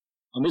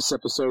On this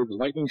episode,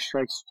 lightning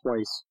strikes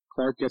twice,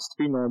 Clark gets to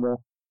be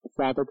normal, the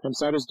father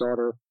pimps out his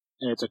daughter,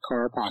 and it's a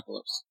car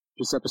apocalypse.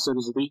 This episode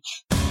is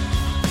Leech.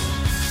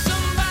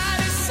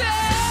 Somebody save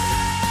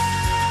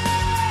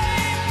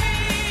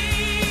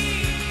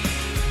me.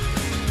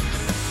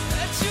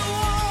 Let your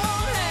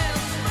warm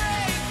hands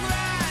break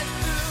right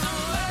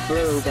through.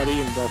 Hello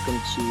everybody and welcome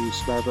to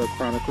Smallville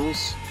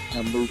Chronicles.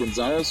 I'm Lou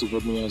Gonzalez, and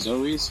with me as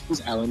always is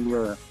Alan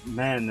Muir.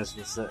 Man, this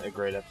was a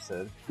great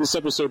episode. This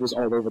episode was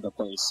all over the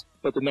place,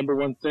 but the number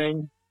one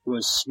thing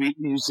was sweet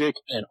music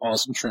and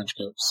awesome trench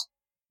coats.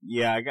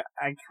 Yeah,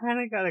 I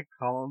kind of got a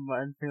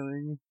Columbine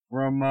feeling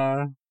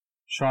from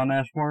Shawn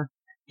Ashmore.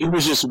 It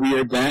was just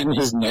weird, that and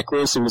his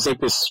necklace, it was like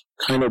this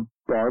kind of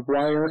barbed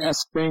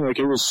wire-esque thing, like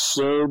it was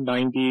so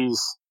 90s,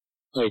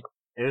 like...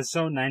 It was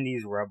so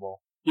 90s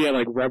rebel. Yeah,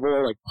 like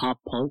rebel, like pop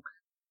punk,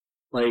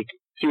 like...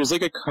 He was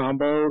like a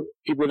combo.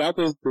 Without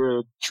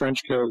the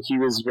trench coat, he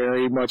was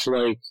very much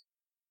like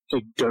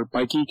dirt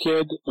bikey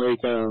kid. Like,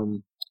 how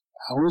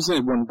was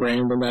that one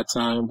brand in that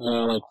time?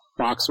 Like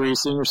Fox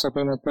Racing or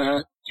something like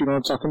that. Do you know what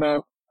I'm talking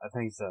about? I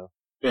think so.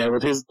 Yeah,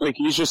 with his, like,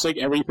 he's just like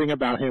everything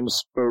about him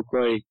spoke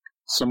like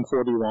some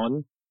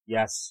 41.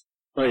 Yes.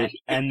 Like,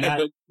 and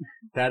that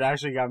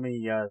actually got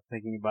me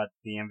thinking about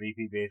the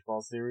MVP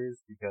baseball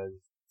series, because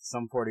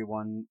Sum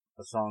 41,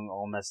 the song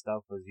All Messed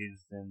Up, was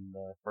used in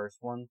the first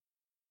one.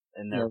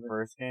 In their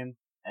first game,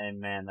 and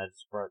man, that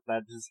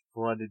just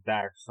flooded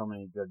back so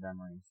many good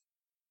memories.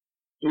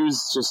 It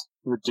was just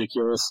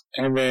ridiculous.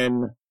 And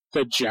then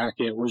the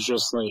jacket was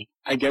just like,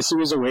 I guess it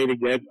was a way to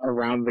get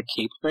around the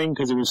cape thing,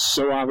 because it was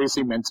so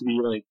obviously meant to be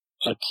like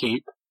a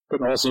cape,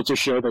 but also to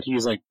show that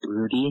he's like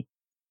broody.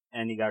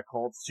 And he got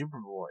called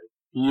Superboy.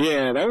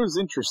 Yeah, that was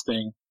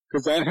interesting,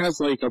 because that has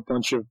like a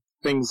bunch of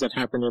things that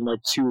happen in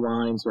like 2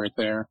 lines right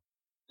there.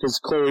 Because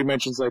Chloe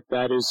mentions like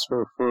that is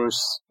her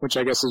first, which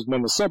I guess is one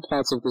of the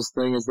subplots of this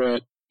thing, is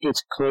that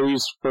it's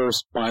Chloe's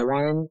first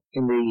byline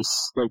in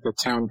the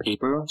town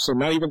paper. So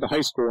not even the high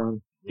school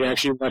one. They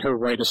actually let her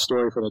write a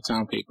story for the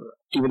town paper,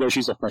 even though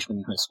she's a freshman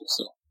in high school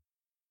still.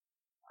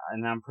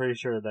 And I'm pretty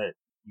sure that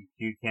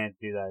you can't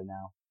do that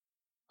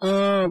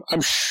now. I'm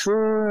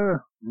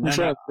sure.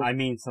 I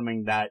mean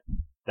something that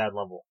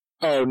level.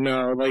 Oh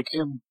no, like,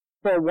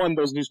 well, one,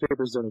 those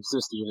newspapers don't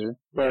exist either.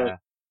 But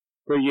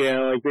yeah,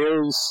 like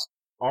there's.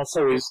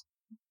 Also,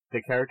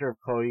 the character of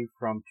Chloe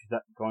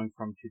going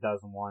from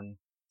 2001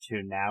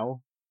 to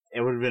now,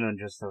 it would have been on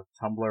just a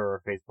Tumblr or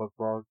a Facebook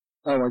blog.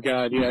 Oh my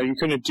god, yeah, you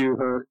couldn't do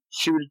her.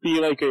 She would be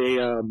like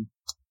a,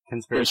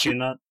 conspiracy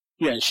nut?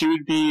 Yeah, she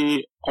would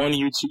be on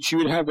YouTube. She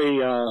would have a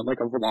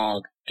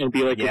vlog and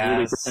be like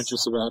really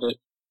pretentious about it.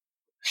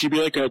 She'd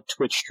be like a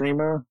Twitch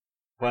streamer.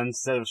 But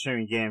instead of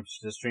streaming games,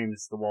 she just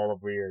streams The Wall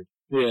of Weird.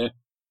 Yeah.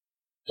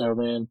 Oh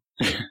man.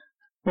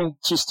 Well,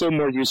 she's still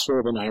more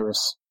useful than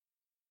Iris.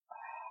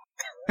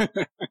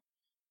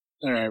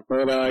 Alright,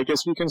 but I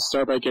guess we can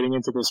start by getting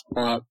into this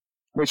plot,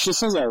 which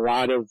just has a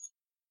lot of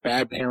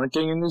bad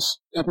parenting in this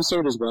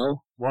episode as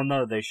well. Well,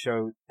 no, they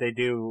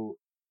do,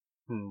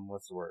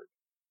 what's the word?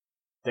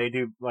 They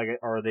do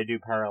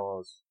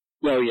parallels.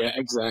 Oh yeah,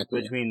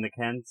 exactly. Between the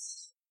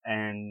Kents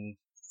and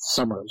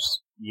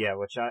Summers. Yeah,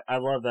 which I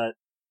love that.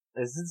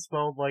 Is it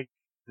spelled like,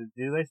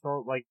 do they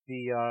spell it like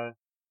the,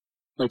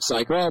 like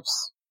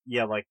Cyclops?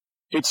 Yeah, like.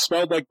 It's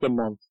spelled like the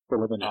month, but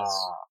with an S.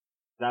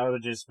 That would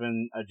have just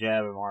been a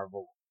jab at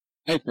Marvel.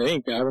 I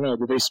think. I don't know.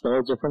 Did they spell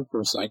it different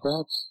for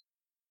Cyclops?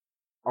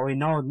 Oh, wait,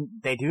 no.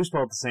 They do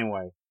spell it the same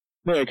way.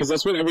 Yeah, because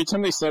that's what, every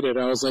time they said it,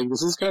 I was like,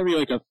 this is gotta be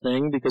like a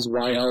thing, because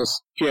why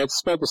else? Yeah, it's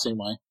spelled the same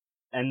way.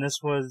 And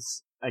this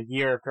was a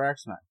year after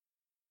X-Men.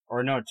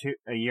 Or no,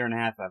 a year and a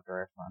half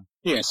after X-Men.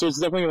 Yeah, so it's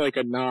definitely like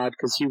a nod,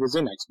 because he was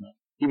in X-Men.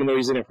 Even though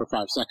he's in it for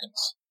 5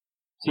 seconds.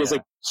 He has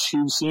like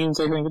 2 scenes,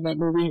 I think, in that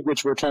movie,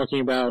 which we're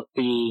talking about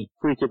the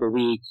Freak of the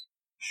Week.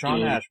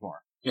 Shawn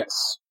Ashmore.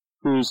 Yes.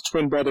 Whose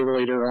twin brother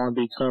later on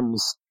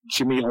becomes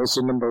Jimmy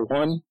Olsen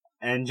 #1.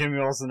 And Jimmy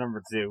Olsen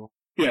 #2.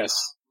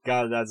 Yes.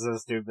 God, that's so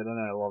stupid, and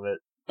I love it.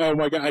 Oh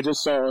my god, I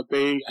just saw it.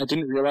 I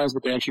didn't realize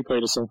that they actually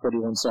played a Sum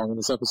 41 song in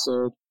this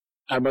episode.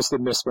 I must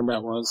have missed when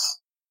that was.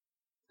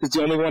 Because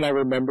the only one I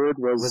remembered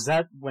was... Was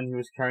that when he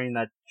was carrying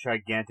that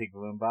gigantic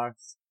balloon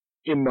box?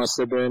 It must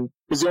have been.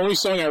 Because the only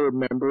song I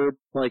remembered,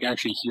 like,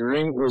 actually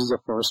hearing was the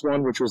first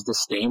one, which was the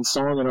Stain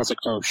song, and I was like,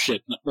 oh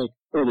shit, like,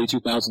 early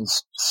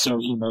 2000s, so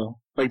emo.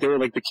 Like, they were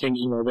like the king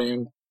emo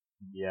band.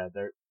 Yeah,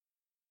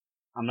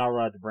 I'm not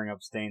allowed to bring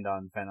up Stained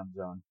on Phantom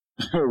Zone.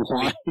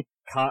 Why?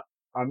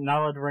 I'm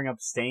not allowed to bring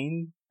up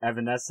Stained,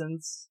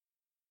 Evanescence,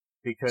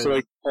 because... So,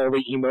 like, all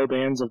the emo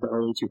bands of the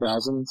early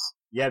 2000s?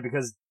 Yeah,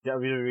 because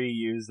WWE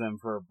used them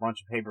for a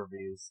bunch of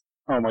pay-per-views.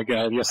 Oh my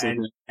god, yes they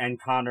did. And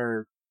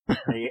Connor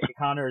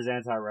is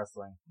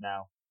anti-wrestling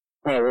now.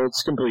 Oh, well,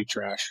 it's complete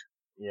trash.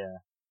 Yeah.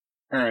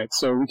 Alright,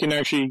 so we can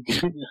actually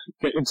get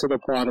into the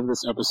plot of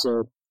this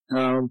episode.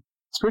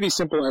 It's a pretty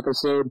simple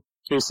episode.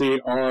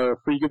 Basically, our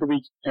Freak of the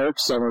Week, Eric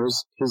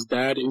Summers, his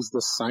dad is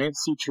the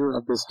science teacher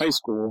of this high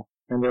school,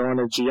 and they're on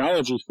a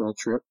geology field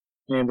trip,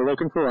 and they're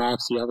looking for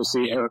rocks.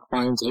 Obviously, Eric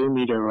finds a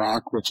meteor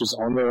rock, which is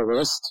on their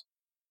list,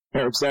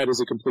 Eric's dad is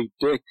a complete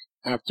dick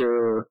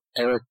after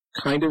Eric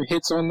kind of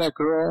hits on that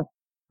girl.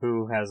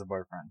 Who has a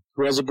boyfriend?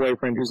 Who has a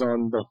boyfriend who's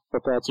on the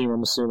football team,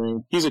 I'm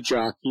assuming. He's a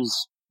jock.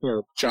 He's,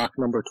 jock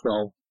number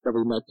 12 that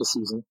we met this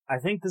season. I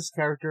think this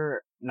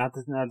character, not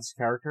this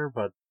character,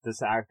 but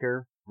this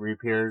actor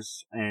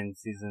reappears in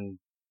season,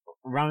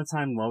 around the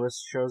time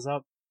Lois shows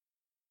up.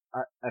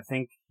 I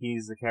think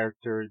he's the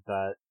character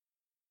that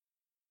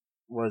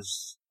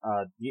was,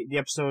 the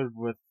episode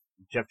with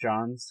Jeff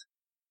Johns,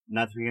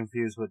 not to be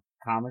confused with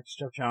comics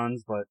Jeff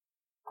Johns, but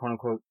quote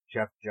unquote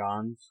Jeff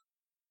Johns.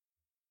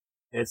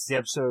 It's the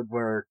episode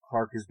where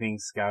Clark is being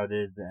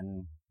scouted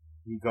and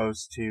he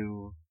goes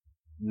to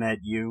Med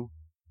U.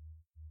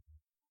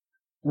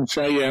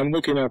 I'm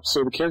looking up.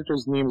 So the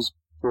character's name is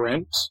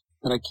Brent,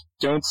 but I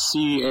don't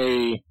see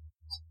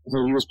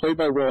he was played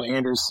by Will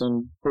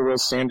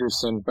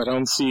Sanderson, but I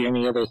don't see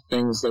any other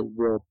things that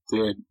Will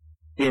did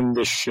in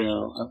this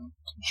show. I can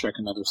check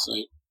another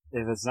site.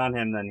 If it's not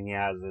him, then he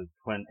has a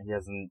twin, he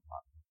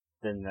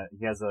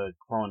has a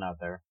clone out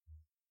there.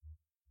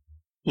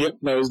 Yep,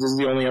 this is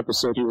the only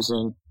episode he was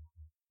in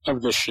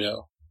of this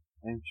show.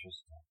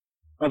 Interesting.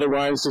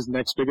 Otherwise, his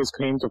next biggest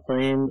claim to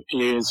fame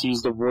is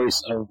he's the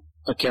voice of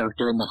a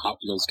character in the Hot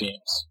Wheels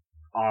games.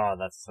 Oh,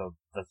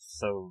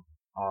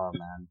 oh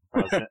man.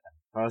 If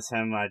I was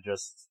him, I'd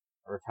just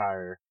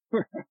retire.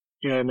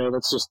 Yeah, no,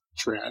 that's just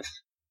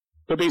trash.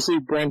 But basically,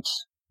 Brent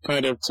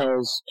kind of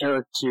tells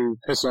Eric to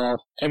piss off,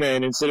 and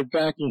then instead of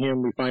backing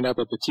him, we find out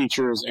that the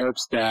teacher is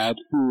Eric's dad,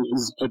 who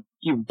is an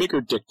even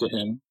bigger dick to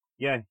him.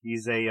 Yeah,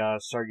 he's a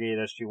Stargate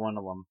SG-1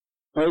 alum.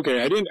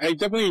 Okay,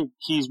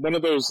 he's one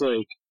of those,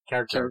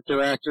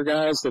 character actor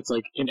guys that's,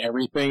 in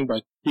everything,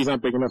 but he's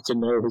not big enough to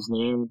know his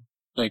name,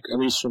 at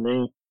least for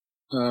me.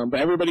 But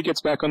everybody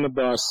gets back on the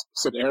bus,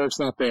 except Eric's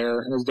not there,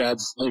 and his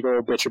dad's, a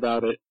bitch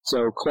about it.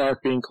 So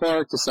Clark, being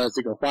Clark, decides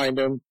to go find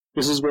him.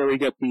 This is where we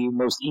get the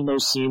most emo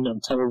scene on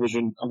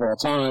television of all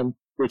time,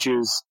 which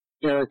is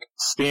Eric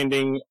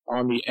standing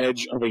on the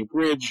edge of a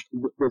bridge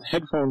with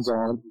headphones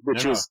on,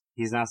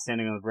 he's not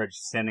standing on the bridge,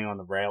 he's standing on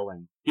the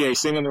railing. Yeah, he's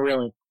standing on the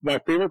railing. My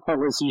favorite part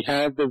was he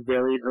had the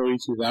very early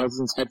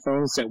 2000s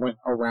headphones that went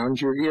around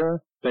your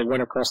ear, that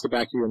went across the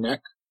back of your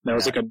neck. That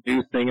was a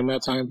new thing in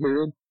that time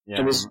period. Yeah,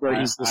 and this is where I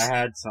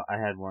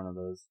had one of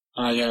those.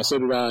 Yeah, so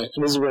did I.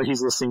 And this is where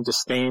he's listening to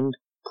Stained.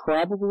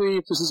 Probably,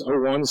 if this is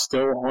 01,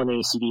 still on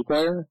a CD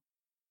player.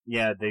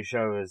 Yeah, they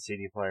show a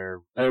CD player.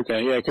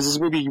 Okay, yeah, because this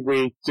would be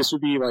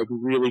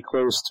really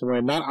close to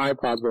when, not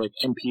iPods, but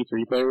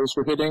MP3 players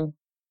were hitting.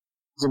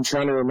 Because I'm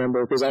trying to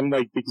remember, because I'm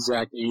the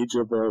exact age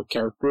of the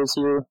characters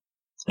here.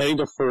 I think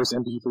the first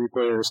MP3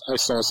 players I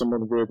saw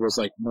someone with was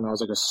when I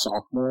was a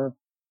sophomore,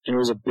 and it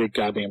was a big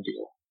goddamn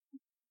deal.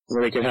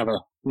 So they could have a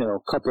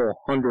couple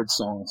hundred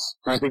songs.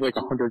 I think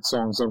 100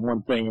 songs on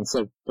one thing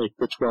instead of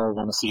the 12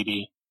 on a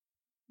CD.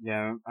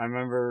 Yeah, I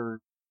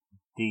remember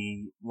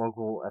the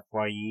local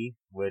FYE,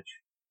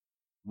 which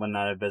went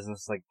out of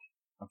business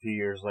a few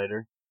years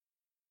later.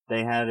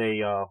 They had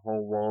a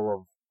whole wall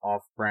of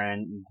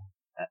off-brand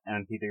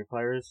MP3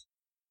 players.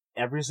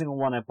 Every single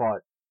one I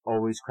bought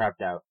always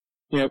crapped out.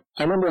 Yep,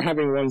 I remember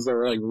having ones that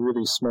were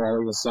really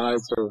small, the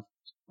size of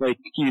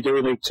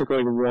either they took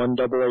one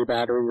AA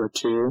battery or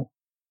two,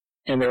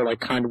 and they're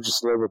kind of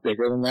just a little bit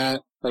bigger than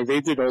that. They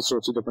did all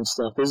sorts of different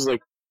stuff. This is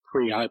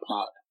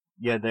pre-iPod.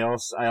 Yeah,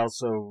 I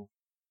also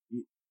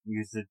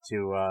used it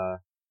to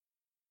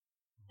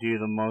do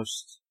the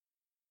most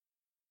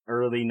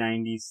early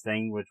 90s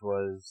thing, which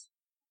was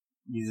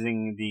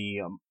using the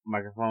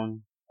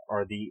microphone,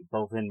 or the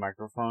built-in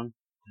microphone,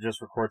 to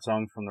just record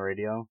songs from the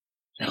radio.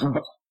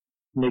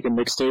 Making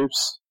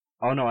mixtapes?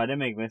 Oh no, I didn't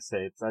make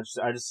mixtapes. I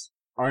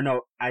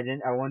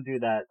didn't. I wouldn't do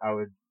that.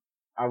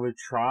 I would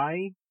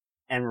try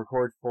and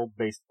record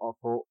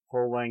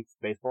full-length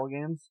baseball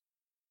games.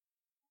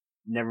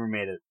 Never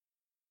made it.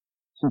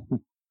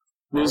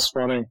 This is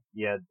funny.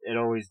 Yeah, it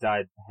always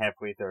died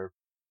halfway through.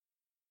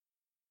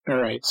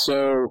 Alright,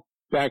 so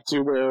back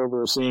to where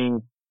we're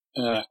seeing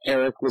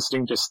Eric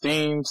listening to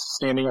Stained,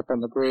 standing up on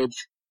the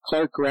bridge.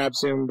 Clark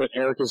grabs him, but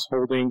Eric is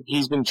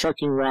he's been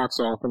chucking rocks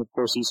off, and of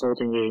course he's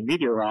holding a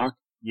meteor rock.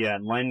 Yeah,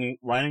 and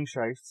lightning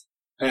strikes.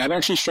 And it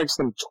actually strikes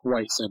them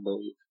twice, I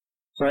believe.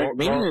 Right?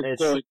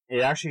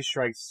 It actually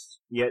strikes,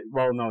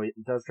 no, it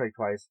does strike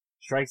twice.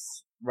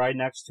 Strikes right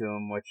next to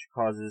him, which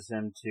causes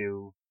him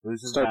to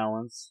lose his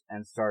balance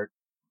and start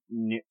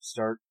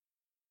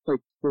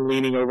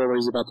leaning over when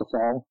he's about to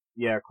fall.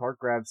 Yeah, Clark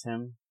grabs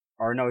him.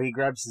 Or no, he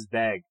grabs his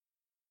bag.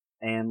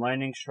 And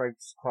lightning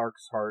strikes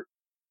Clark's heart.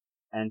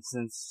 And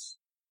since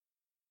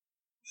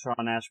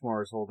Shawn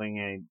Ashmore is holding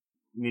a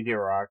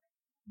meteor rock,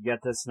 you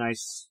get this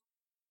nice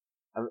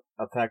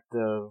effect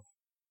of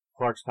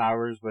Clark's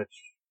powers,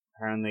 which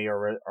apparently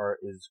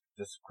is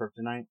just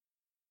kryptonite.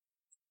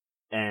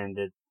 And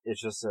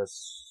it's just a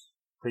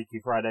Freaky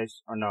Friday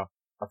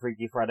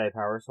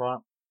power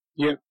swap.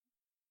 Yep.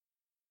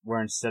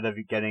 Where instead of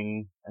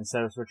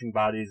switching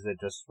bodies, they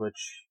just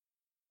switch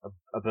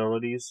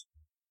abilities.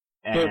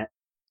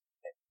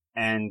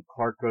 And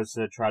Clark goes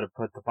to try to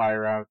put the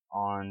fire out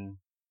on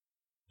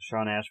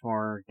Shawn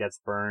Ashmore gets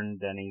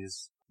burned and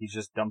he's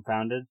just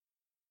dumbfounded.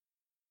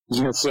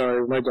 Yeah,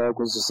 sorry, my dog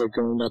was just like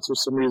going nuts for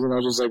some reason. I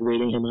was just like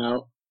waiting him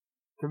out.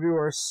 Could be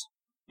worse.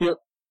 Yep.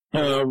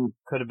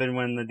 Could have been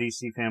when the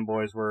DC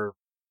fanboys were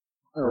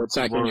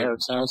attacking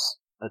Eric's house.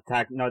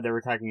 No, they were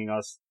attacking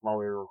us while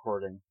we were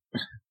recording.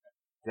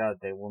 God,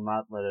 they will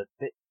not let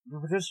it. We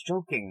were just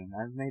joking.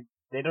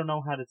 They don't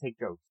know how to take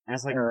jokes. And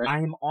it's like, Right.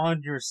 I'm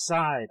on your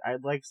side. I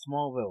like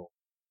Smallville.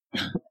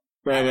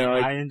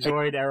 I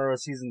enjoyed Arrow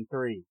Season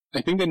 3.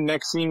 I think the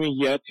next scene we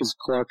get is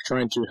Clark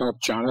trying to help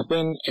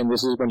Jonathan, and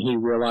this is when he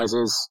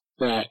realizes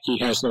that he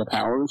has no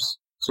powers.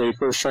 So he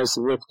first tries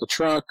to lift the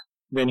truck,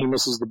 then he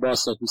misses the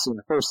bus like we see in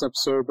the first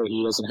episode, but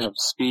he doesn't have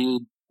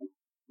speed.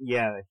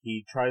 Yeah,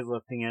 he tries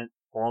lifting it,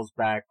 falls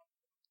back,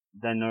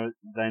 then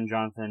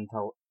Jonathan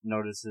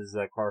notices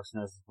that Clark's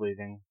nose is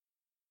bleeding.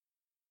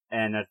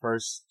 And at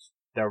first,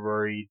 they're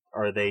worried,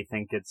 or they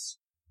think it's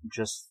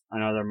just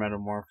another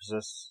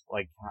metamorphosis,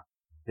 like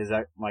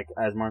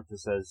as Martha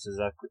says,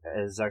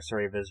 his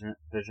X-ray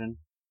vision.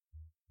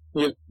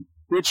 Yeah,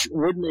 which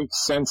would make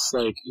sense,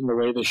 like, in the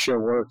way the show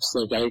works.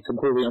 Like, I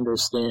completely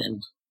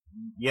understand.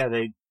 Yeah,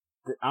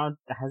 I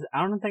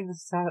don't think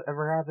this has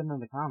ever happened in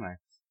the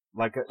comics.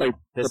 Like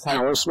this the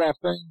power swap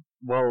thing?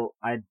 Well,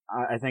 I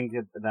think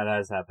that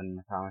has happened in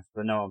the comics,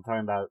 but no, I'm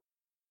talking about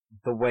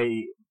the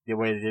way they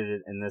did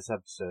it in this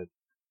episode.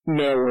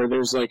 No, where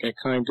there's like a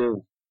kind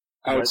of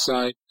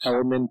outside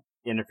element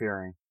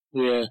interfering.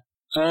 Yeah.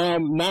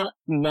 Not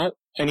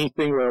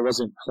anything where it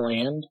wasn't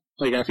planned.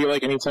 Like, I feel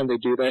like anytime they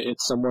do that,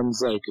 it's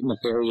someone's like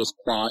nefarious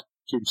plot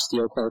to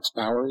steal Clark's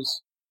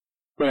powers.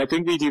 But I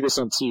think they do this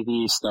on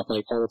TV stuff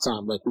like all the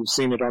time. Like, we've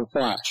seen it on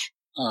Flash.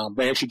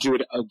 They actually do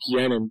it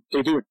again, and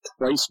they do it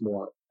twice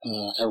more,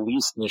 at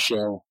least in the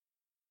show.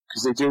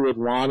 Because they do it with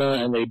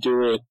Lana, and they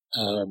do it,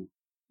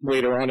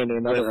 later on in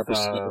another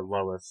episode.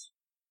 Lois.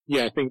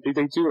 Yeah, I think they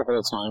do it all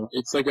the time.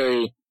 It's like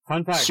a...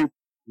 Fun fact,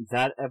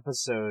 that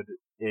episode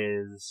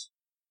is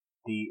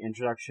the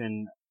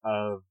introduction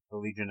of the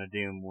Legion of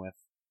Doom with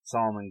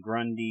Solomon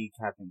Grundy,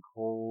 Captain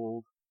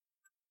Cold,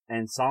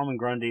 and Solomon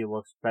Grundy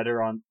looks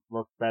better on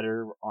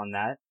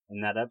that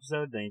in that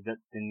episode than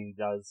he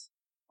does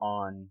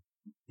on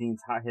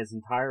his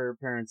entire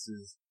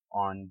appearances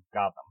on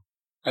Gotham.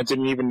 I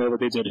didn't even know that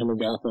they did him in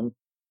Gotham.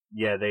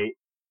 Yeah,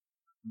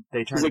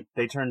 they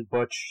turned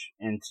Butch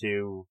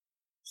into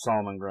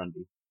Solomon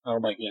Grundy. Oh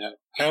my god!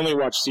 I only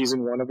watched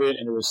season 1 of it,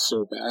 and it was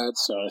so bad,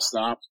 so I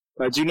stopped.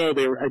 But I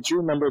do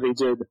remember they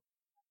did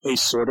a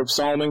sort of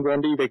Solomon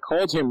Grundy. They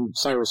called him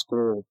Cyrus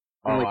Gold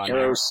in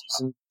Arrow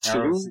season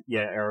 2.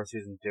 Arrow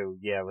season 2.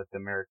 Yeah, with the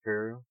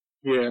Mercurio.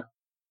 Yeah.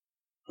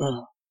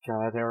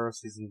 God, Arrow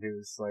season 2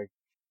 is like...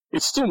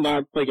 It's still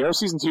not, like, Arrow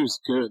season 2 is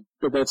good,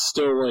 but that's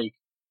still, like,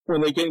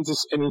 when they get into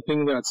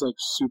anything that's, like,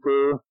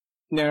 super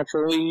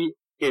naturally,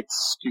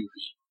 it's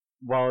goofy.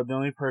 Well, the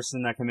only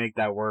person that can make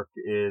that work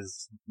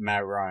is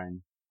Matt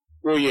Ryan.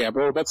 Well, yeah,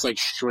 but that's, like,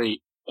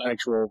 straight,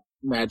 actual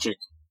magic.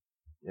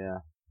 Yeah.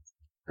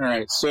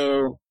 Alright,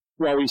 so,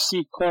 while we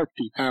see Clark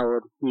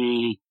depowered,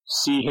 we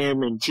see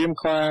him in gym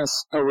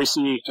class, we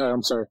see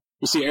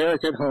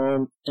Eric at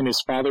home, and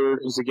his father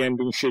is again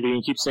being shitty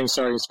and keeps saying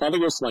sorry. His father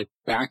goes to, like,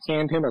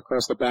 backhand him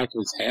across the back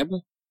of his head.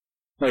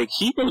 Like,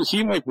 he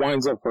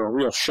winds up for a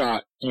real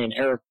shot, and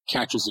Eric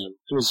catches him.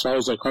 And his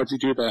father's like, how'd you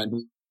do that? And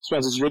he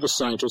says, you're the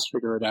scientist,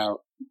 figure it out.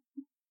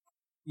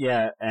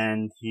 Yeah,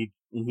 and he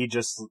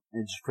just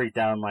freaked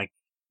out and, like,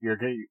 you're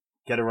gonna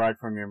get a ride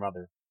from your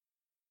mother.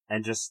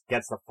 And just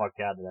gets the fuck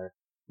out of there.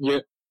 Yeah.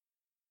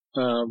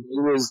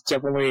 It was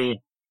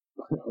definitely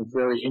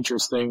very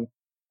interesting.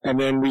 And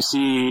then we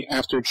see,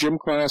 after gym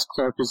class,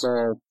 Clark is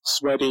all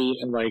sweaty,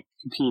 and, like,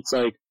 Pete's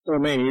like, oh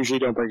man, you usually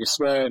don't break a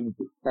sweat, and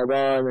blah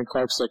blah, and then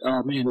Clark's like,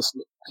 oh man, this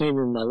pain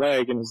in my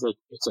leg, and he's like,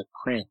 it's a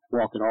cramp,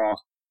 walk it off.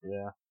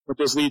 Yeah. But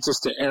this leads us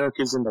to Eric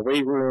is in the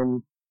weight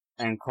room.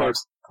 And Clark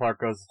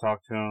goes to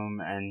talk to him,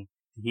 and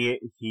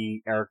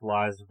Eric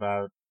lies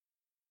about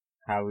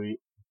how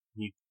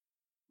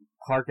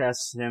Clark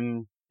asks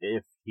him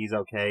if he's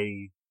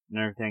okay, and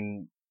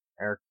everything.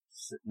 Eric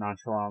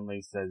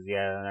nonchalantly says,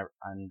 yeah,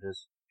 and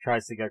just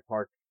tries to get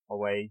Clark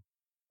away,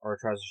 or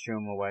tries to shoo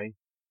him away,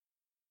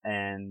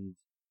 and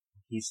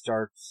he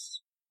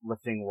starts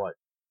lifting what?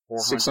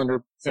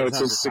 600 no, it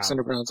says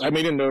 600 pounds. I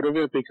made a note of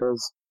it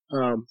because,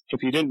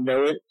 if you didn't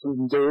know it,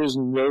 there is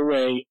no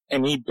way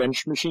any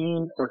bench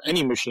machine, or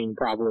any machine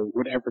probably,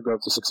 would ever go up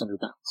to 600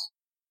 pounds.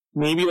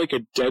 Maybe like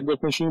a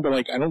deadlift machine, but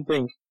like, I don't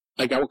think,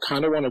 like, I would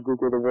kind of want to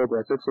Google the world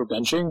record for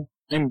benching,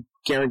 and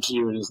guarantee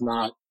you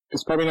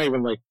it's probably not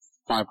even like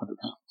 500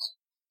 pounds.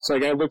 So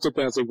like, I looked at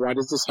that, I was like, why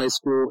does this high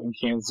school in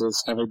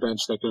Kansas have a bench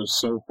that goes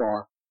so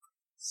far?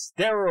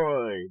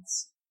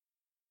 Steroids!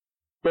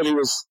 But it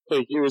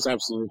was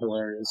absolutely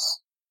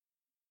hilarious.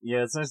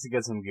 Yeah, it's nice to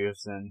get some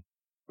goofs in.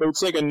 But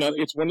it's like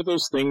it's one of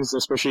those things,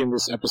 especially in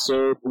this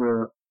episode,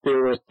 where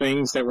there were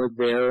things that were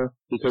there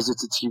because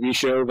it's a TV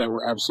show that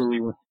were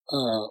absolutely,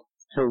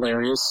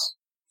 hilarious.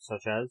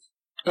 Such as?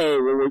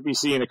 Oh, what we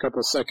see in a couple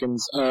of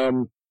seconds.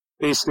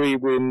 Basically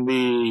when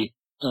the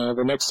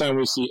next time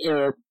we see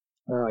Eric,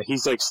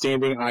 He's like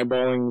standing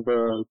eyeballing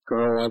the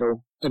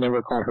girl. I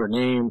never caught her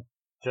name.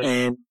 I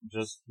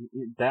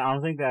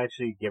don't think they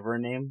actually give her a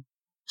name.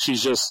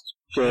 She's just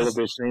girl of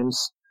his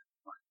dreams.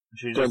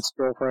 She's Brent's just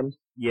girlfriend.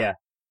 yeah.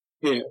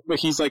 Yeah, but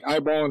he's like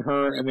eyeballing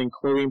her, and then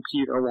Chloe and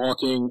Pete are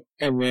walking,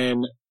 and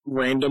then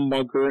random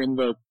mugger in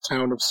the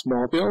town of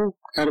Smallville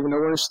out of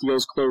nowhere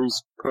steals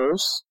Chloe's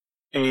purse,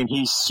 and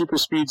he super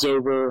speeds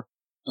over,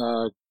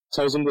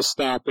 tells him to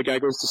stop. The guy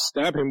goes to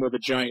stab him with a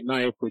giant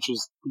knife, which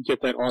is, you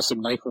get that awesome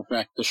knife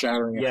effect, the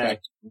shattering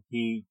effect.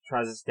 He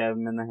tries to stab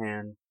him in the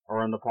hand,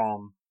 or in the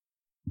palm.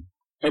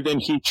 And then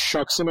he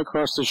chucks him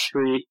across the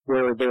street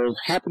where there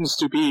happens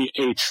to be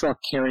a truck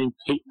carrying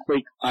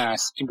plate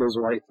glass and goes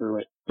right through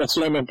it. That's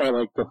what I meant by,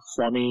 like, the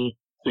funny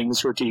things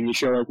for a TV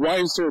show. Like, why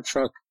is there a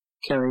truck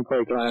carrying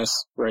plate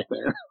glass right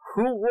there?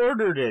 Who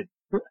ordered it?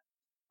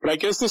 But I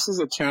guess this is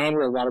a town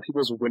where a lot of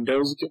people's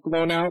windows get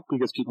blown out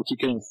because people keep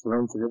getting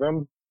thrown through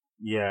them.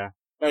 Yeah.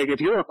 Like, if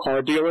you're a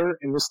car dealer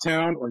in this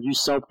town or you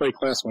sell plate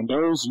glass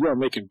windows, you are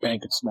making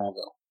bank in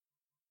Smallville.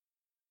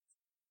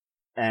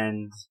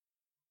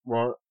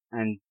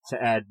 And to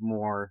add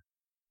more,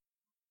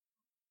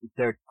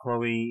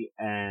 Chloe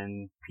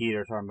and Pete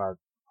are talking about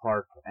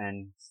Clark,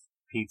 and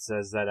Pete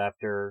says that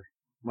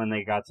when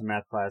they got to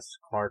math class,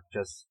 Clark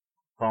just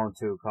fell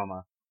into a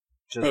coma.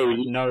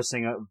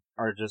 Noticing,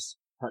 or just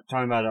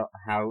talking about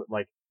how,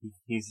 like,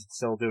 he's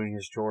still doing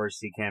his chores,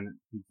 he can't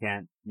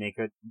make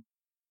it,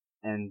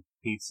 and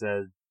Pete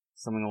said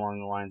something along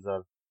the lines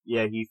of,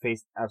 yeah, he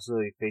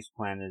absolutely face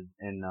planted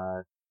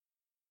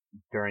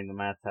during the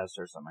math test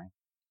or something.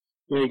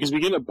 Yeah, because we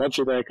get a bunch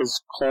of that,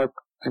 because Clark,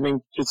 I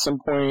think at some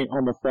point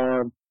on the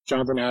farm,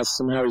 Jonathan asks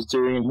him how he's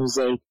doing, and he's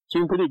like,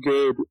 doing pretty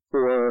good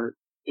for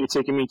it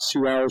taking me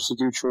 2 hours to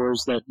do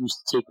chores that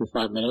used to take me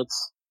 5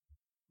 minutes.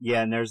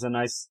 Yeah, and there's a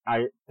nice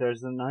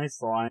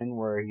line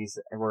where he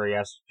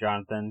asks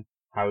Jonathan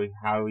how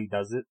he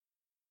does it.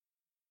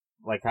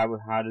 Like,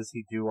 how does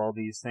he do all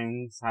these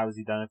things? How has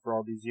he done it for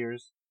all these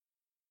years?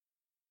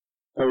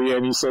 Oh yeah,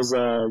 and he says,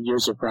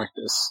 years of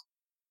practice.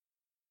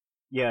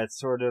 Yeah, it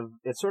sort of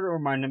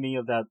reminded me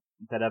of that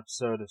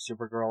episode of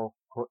Supergirl,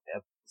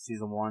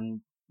 season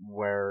 1,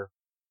 where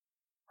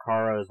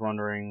Kara is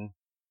wondering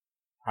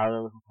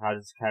how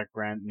does Cat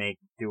Grant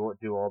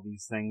do all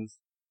these things?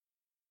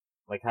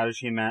 Like, how does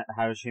she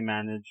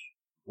manage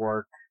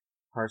work,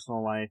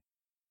 personal life,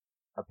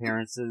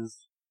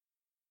 appearances?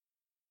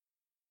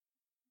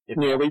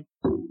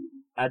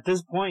 At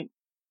this point,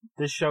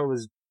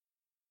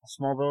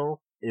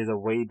 Smallville is a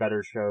way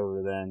better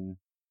show than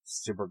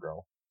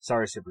Supergirl.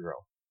 Sorry,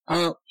 Supergirl.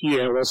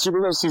 Yeah, well,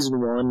 Supergirl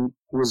season 1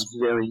 was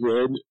very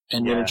good,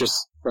 and then it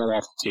just fell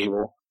off the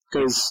table.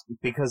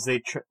 Because they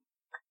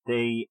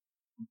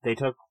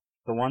took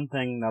the one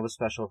thing that was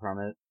special from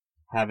it,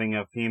 having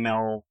a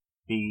female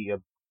be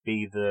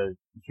the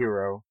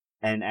hero,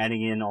 and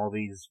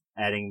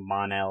adding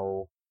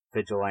Mon-El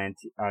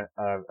vigilante,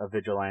 a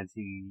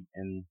vigilante,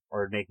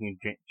 or making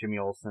Jimmy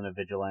Olsen a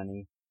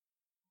vigilante.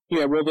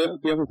 Yeah, well, the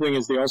other thing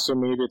is they also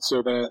made it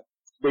so that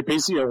they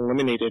basically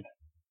eliminated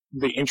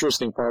the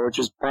interesting part, which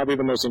is probably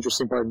the most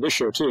interesting part in this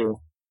show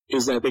too,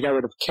 is that they got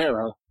rid of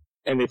Kara,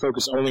 and they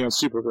focus only on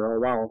Supergirl.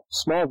 While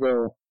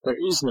Smallville, there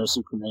is no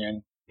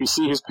Superman. You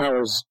see his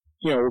powers,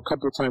 a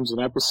couple of times an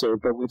episode,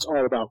 but it's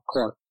all about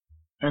Clark.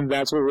 And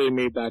that's what really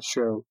made that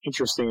show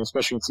interesting,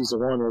 especially in season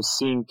 1, was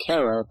seeing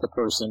Kara, the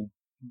person,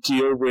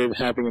 deal with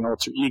having an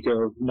alter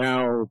ego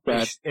now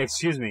that...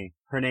 Excuse me,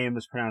 her name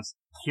is pronounced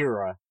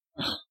Kira.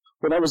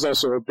 But that was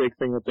also a big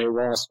thing that they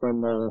lost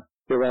when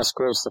they lost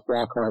close to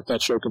Flockhart.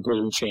 That show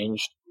completely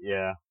changed.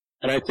 Yeah.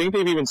 And I think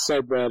they've even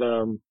said that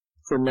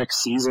for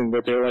next season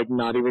that they're like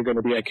not even going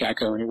to be at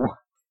Catco anymore.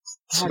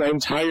 So the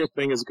entire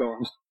thing is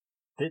gone.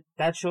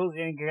 That show's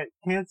going to get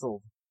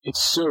canceled.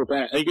 It's so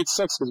bad. Like, it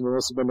sucks because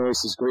Melissa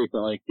Benoist is great,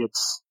 but like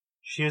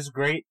she is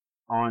great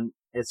on.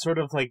 It's sort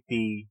of like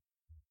the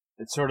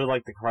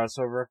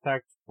crossover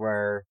effect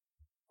where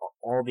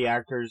all the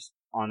actors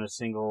on a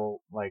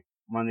single, like,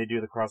 when they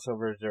do the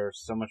crossovers, they're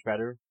so much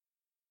better.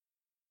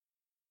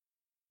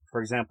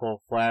 For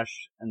example,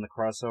 Flash and the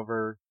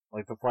crossover,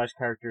 like the Flash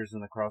characters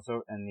in the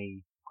crossover and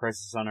the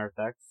Crisis on Earth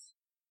X,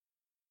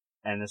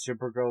 and the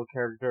Supergirl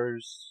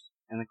characters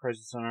in the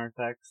Crisis on Earth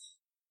X,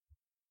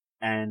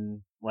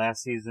 and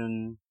last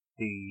season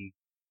the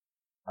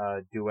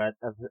duet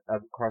of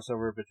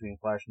crossover between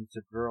Flash and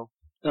Supergirl.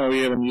 Oh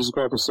yeah, the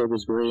musical episode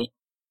was great.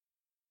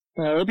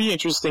 It'll be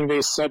interesting.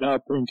 They set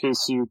up, in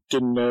case you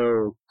didn't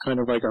know, kind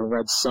of like a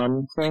Red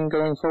Sun thing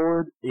going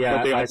forward. Yeah,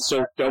 but they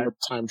also dealt with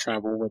time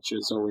travel, which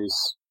is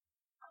always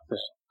a thing.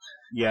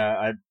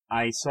 Yeah,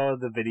 I saw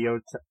the video.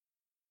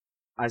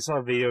 I saw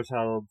a video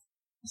titled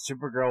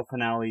 "Supergirl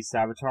Finale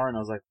Savitar," and I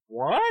was like,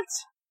 "What?"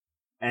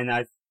 And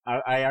I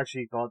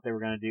actually thought they were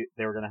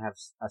gonna have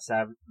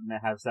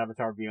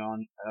Savitar be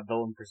on a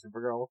villain for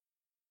Supergirl.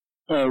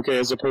 Oh, okay,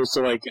 as opposed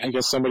to, like, I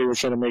guess somebody was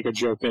trying to make a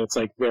joke that it's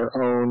like their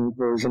own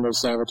version of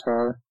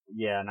Savitar.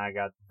 Yeah, and I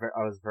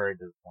was very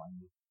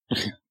disappointed.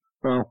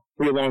 Well,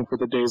 we long for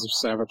the days of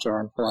Savitar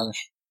and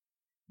Flash.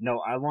 No,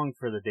 I long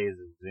for the days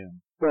of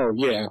Zoom. Well,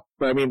 yeah,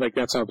 but I mean, like,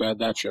 that's how bad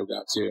that show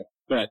got, too.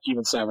 But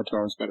even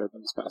Savitar was better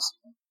than this past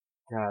season.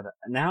 God,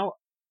 now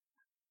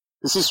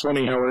This is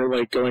funny how we're,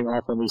 like, going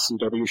off on these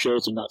CW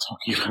shows and not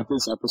talking about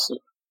this episode.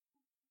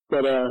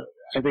 But,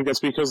 I think that's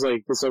because,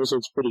 like, this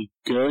episode's pretty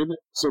good,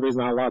 so there's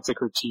not a lot to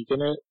critique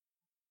in it.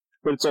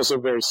 But it's also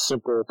a very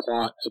simple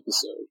plot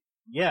episode.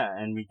 yeah,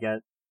 and we get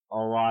a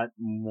lot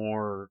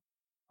more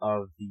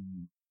of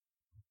the.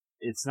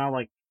 It's not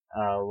like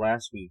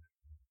last week.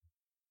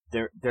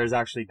 There's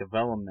actually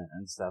development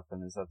and stuff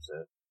in this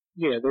episode.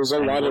 Yeah, there's a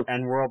lot of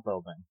world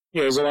building.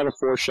 Yeah, there's a lot of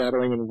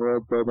foreshadowing and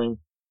world building,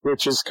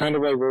 which is kind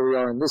of like where we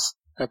are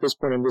at this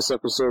point in this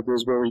episode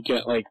is where we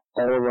get, like,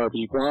 all of our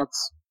B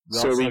plots. We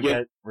also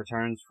get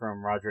returns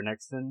from Roger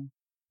Nixon,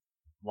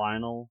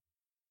 Lionel.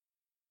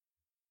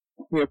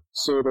 Yep,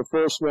 so the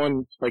first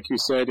one, like you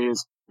said,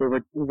 is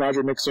where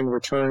Roger Nixon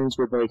returns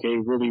with, like,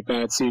 a really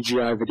bad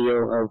CGI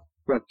video of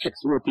what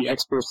the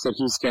experts that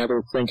he's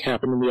gathered think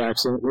happened in the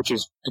accident, which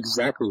is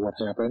exactly what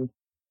happened,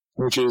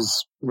 which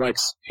is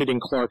Lex hitting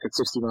Clark at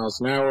 60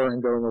 miles an hour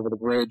and going over the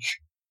bridge.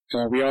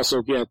 We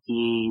also get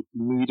the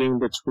meeting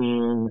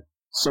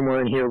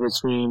somewhere in here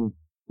between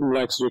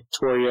Lex,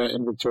 Victoria,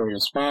 and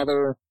Victoria's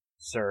father,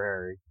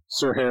 Sir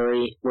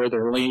Harry, where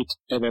they're late,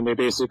 and then they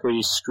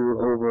basically screw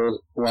over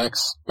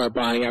Lex by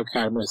buying out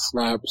Cadmus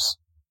Labs,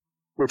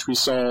 which we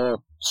saw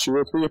 2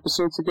 or 3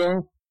 episodes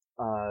ago.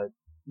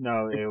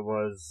 No, it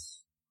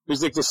was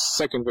like the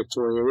second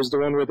Victoria. It was the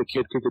one where the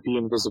kid could be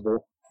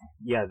invisible.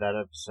 Yeah, that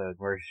episode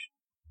where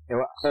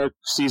Clark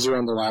sees her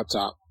on the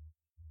laptop.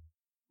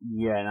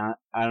 Yeah, and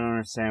I don't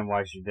understand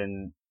why she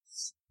didn't.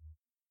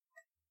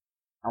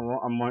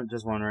 I'm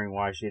just wondering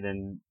why she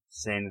didn't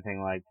say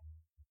anything like,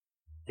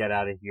 "Get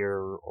out of here"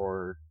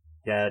 or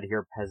 "Get out of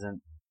here,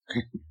 peasant."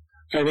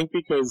 I think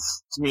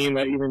because to me,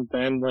 that even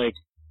then, like,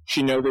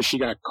 she knew that she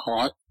got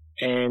caught,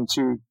 and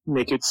to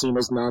make it seem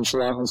as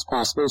nonchalant as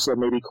possible, so that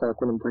maybe Clark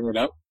wouldn't bring it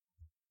up.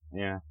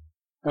 Yeah.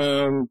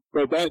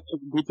 But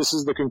this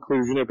is the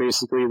conclusion of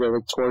basically the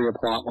Victoria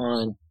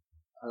plotline.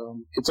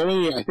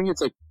 I think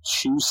it's like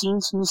 2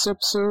 scenes in this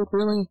episode,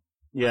 really?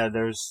 Yeah,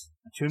 there's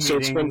 2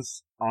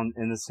 meetings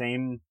in the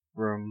same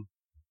room.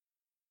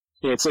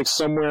 Yeah, it's like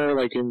somewhere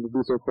like in the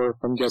Luthor Corp,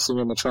 I'm guessing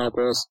in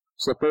Metropolis.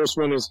 So the first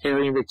one is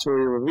Harry and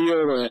Victoria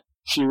reveal that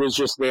she was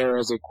just there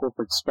as a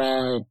corporate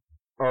spy.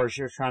 Or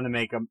she was trying to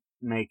make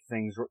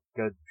things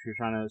good. She was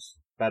trying to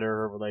better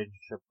her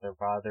relationship with her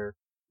father.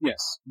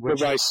 Yes,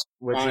 by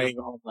spying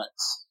on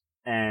Lex.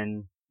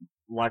 And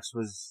Lex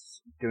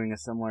was doing a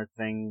similar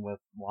thing with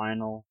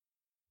Lionel,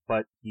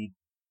 but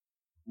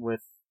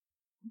with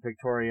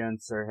Victoria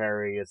and Sir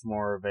Harry, it's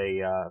more of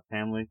a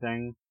family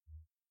thing.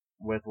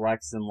 With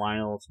Lex and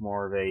Lionel, it's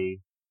more of a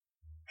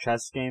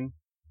chess game.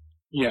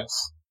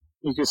 Yes,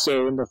 because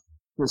so in the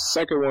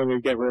second one,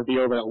 we get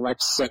revealed that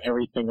Lex set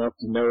everything up,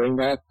 knowing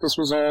that this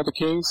was all the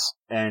case,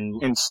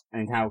 and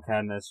how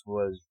Cadmus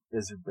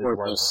is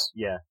worthless.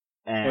 Yeah,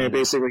 and it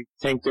basically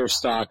tanked their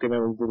stock, and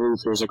then the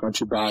Luthors are going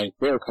to buy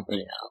their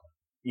company out.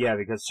 Yeah,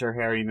 because Sir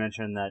Harry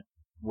mentioned that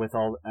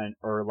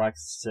or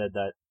Lex said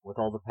that with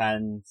all the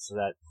patents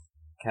that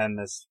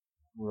Cadmus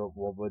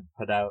would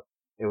put out,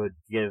 it would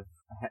give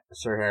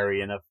Sir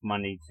Harry enough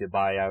money to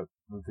buy out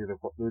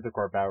Luthor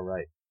Corp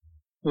outright.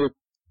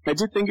 I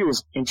did think it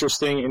was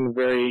interesting and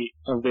very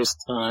of this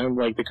time,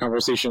 like the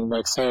conversation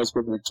Lex has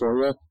with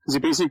Victoria, because he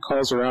basically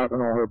calls her out on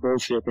all her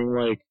bullshit, being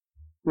like,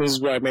 this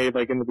is what I made,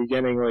 like, in the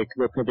beginning, like,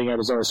 the pimping out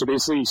his daughter. So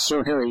basically,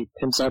 Sir Harry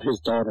pimps out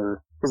his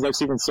daughter. Because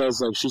Lex even says,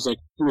 like, she's like,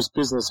 it was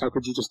business, how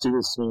could you just do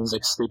this to me? He's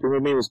like, sleeping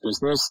with me was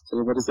business? So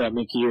what does that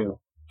make you?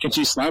 And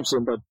she slaps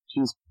him, but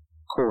he's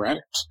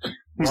correct.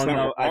 Well,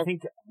 no, I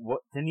think,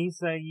 didn't he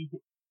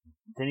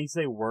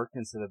say work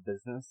instead of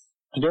business?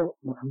 I don't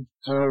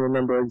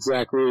remember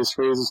exactly his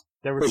phrases.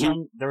 There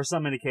was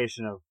some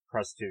indication of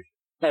prostitution.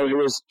 Oh,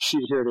 here it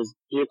is.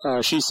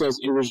 She says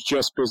it was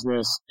just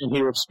business, and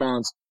he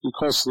responds, you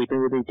call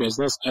sleeping with me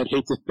business? I'd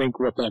hate to think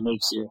what that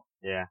makes you.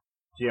 Yeah.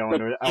 Gee, I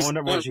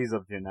wonder what she's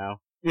up to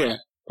now. Yeah.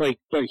 But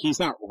he's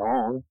not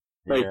wrong.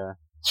 Like, yeah.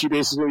 She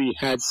basically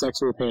had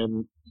sex with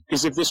him,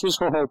 because if this was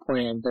her whole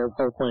plan,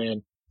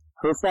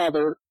 her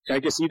father, I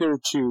guess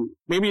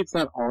maybe it's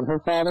not on her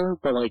father,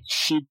 but like,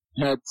 she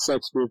had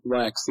sex with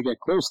Lex to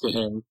get close to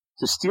him,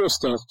 to steal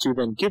stuff to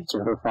then give to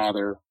her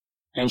father,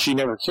 and she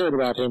never cared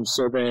about him,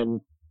 so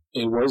then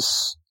it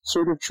was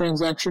sort of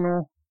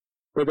transactional.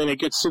 But then it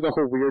gets to the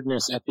whole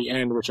weirdness at the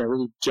end, which I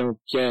really don't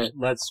get.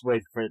 Let's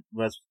wait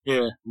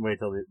wait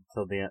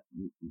till the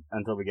end,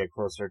 until we get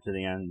closer to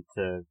the end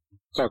to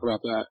talk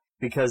about that.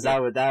 Because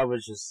that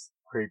was just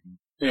creepy.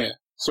 Yeah.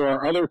 So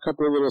our other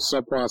couple of little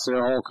subplots that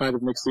are all kind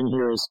of mixed in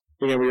here is,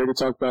 again, we already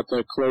talked about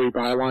the Chloe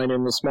byline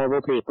in the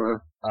Smallville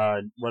paper.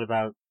 What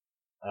about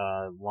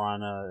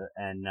Lana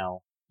and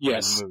Nell?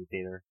 Yes. In the movie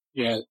theater.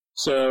 Yeah.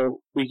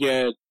 So we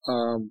get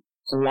Aunt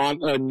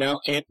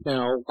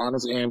Nell,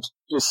 Lana's aunt,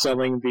 is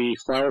selling the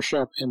flower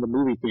shop and the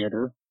movie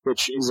theater,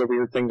 which is a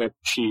weird thing that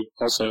she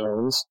also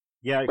owns.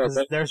 Yeah,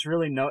 because there's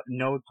really no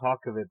talk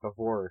of it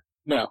before.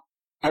 No.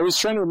 I was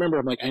trying to remember.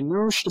 I'm like, I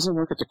know she doesn't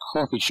work at the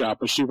coffee shop,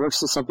 but she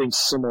works at something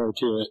similar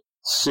to it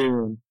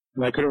soon.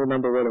 And I couldn't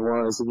remember what it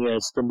was. And yeah,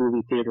 it's the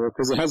movie theater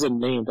because it has a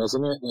name,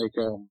 doesn't it? Like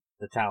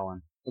The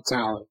Talon. The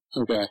Talon.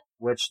 Okay.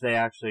 Which they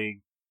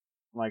actually,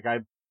 it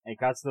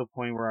got to the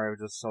point where I was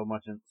just so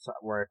much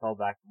where I fell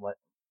back.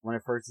 When I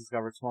first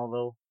discovered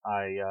Smallville,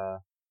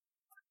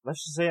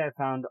 let's just say I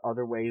found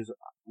other ways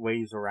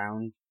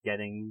around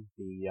getting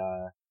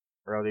the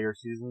earlier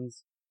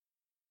seasons,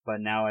 but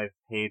now I've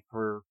paid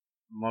for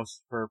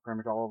pretty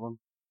much all of them,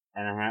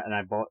 and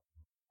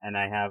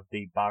I have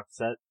the box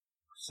set,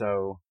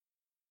 so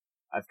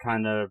I've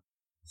kind of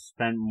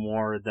spent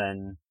more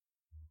than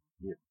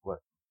what.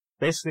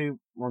 Basically,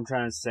 what I'm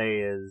trying to say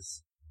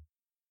is,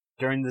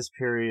 during this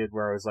period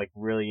where I was like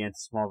really into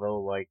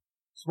Smallville,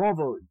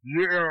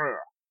 yeah,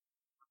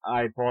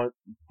 I bought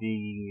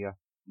the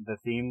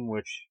theme,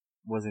 which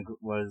was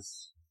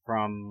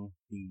from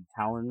the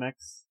Talon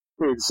mix.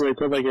 Wait, so they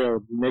put like a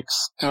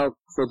mix out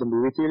for the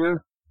movie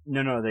theater?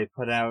 No, they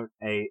put out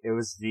it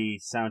was the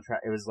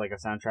soundtrack, it was like a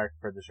soundtrack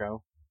for the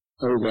show.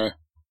 Okay.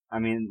 I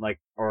mean,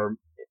 or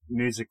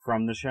music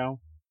from the show.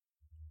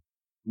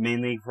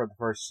 Mainly for the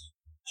first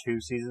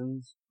 2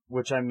 seasons,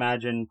 which I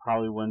imagine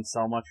probably wouldn't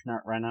sell much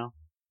right now.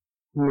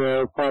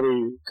 No,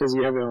 probably because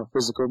you have it on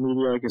physical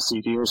media, like a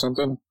CD or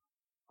something.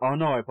 Oh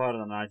no, I bought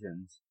it on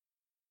iTunes.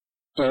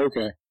 Oh,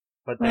 okay.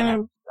 But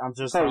then I'm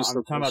talking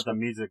about the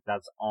music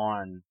that's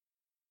on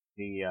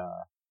the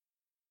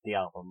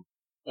album.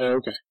 Oh,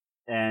 okay.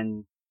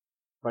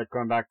 But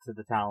going back to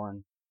the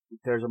Talon,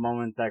 there's a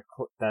moment that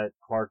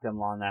Clark and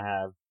Lana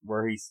have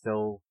where he's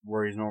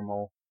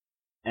normal,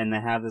 and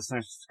they have this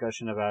nice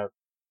discussion about,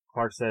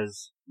 Clark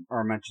says,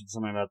 or mentions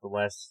something about the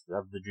last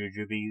of the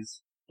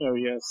Jujubes. Oh,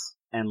 yes.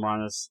 And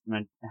Lana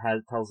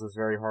tells this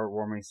very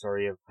heartwarming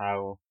story of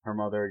how her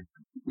mother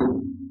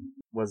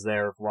was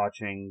there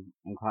watching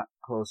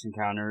Close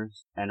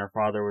Encounters, and her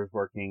father was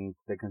working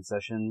the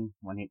concession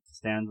working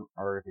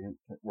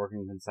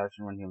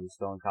concession when he was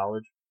still in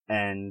college.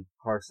 And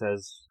Clark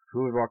says,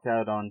 who would walk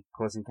out on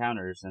Close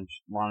Encounters? And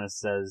Lana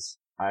says,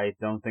 I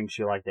don't think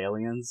she liked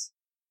aliens,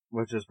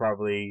 not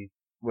probably,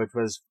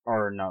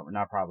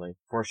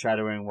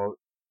 foreshadowing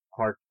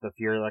the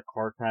fear that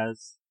Clark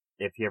has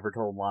if he ever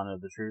told Lana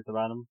the truth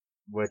about him,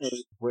 which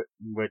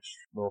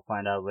we'll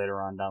find out later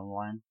on down the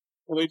line.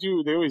 Well, they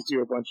always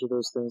do a bunch of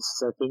those things.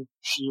 I think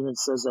she even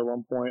says at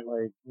one point,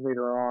 like,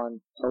 later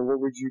on, oh,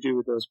 what would you do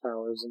with those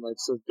powers? And, like,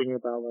 so thinking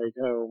about, like,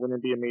 oh, wouldn't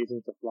it be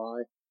amazing to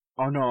fly?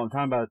 Oh, no, I'm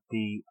talking about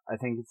I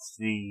think it's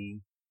the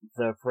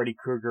Freddy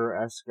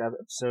Krueger-esque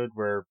episode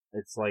where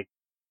it's like,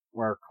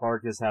 where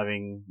Clark is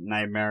having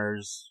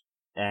nightmares,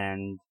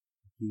 and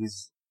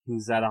he's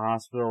at a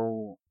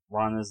hospital,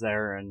 Lana's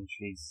there, and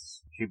she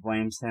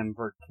blames him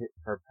for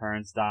her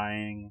parents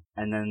dying,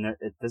 and then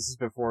this is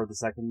before the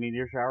second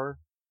meteor shower,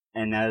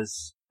 and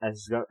as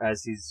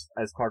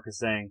Clark is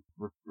saying,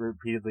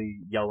 repeatedly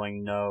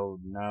yelling, no,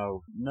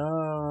 no,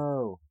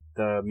 no,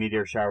 the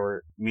meteors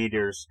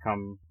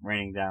come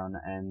raining down,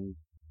 and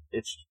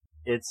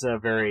it's a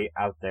very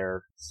out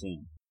there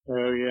scene.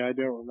 Oh yeah, I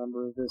don't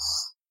remember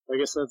this. I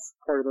guess that's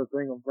part of the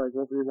thing of like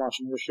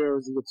rewatching the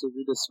shows, you get to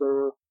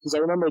rediscover. Because I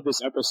remember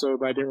this episode,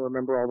 but I didn't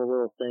remember all the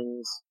little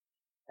things.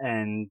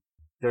 And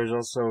there's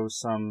also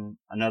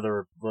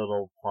another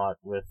little plot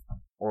with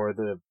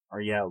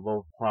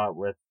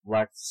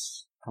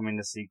Lex coming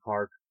to see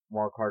Clark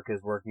while Clark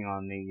is working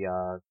on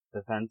the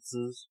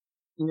defenses.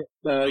 Yeah,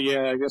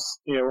 I guess,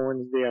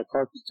 when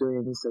Clark is doing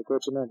it, he's like,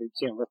 what's the matter? You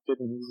can't lift it.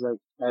 And he's like,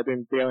 I've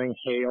been baling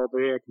hay all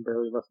day, I can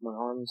barely lift my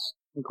arms.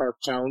 And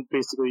Clark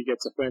basically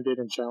gets offended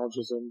and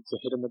challenges him to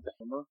hit him with the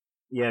hammer.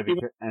 Yeah,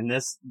 and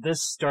this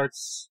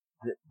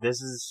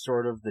is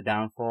sort of the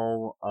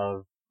downfall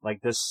of,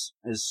 this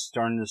is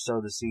starting to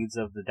sow the seeds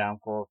of the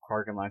downfall of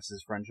Clark and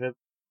Lex's friendship,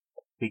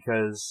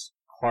 because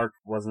Clark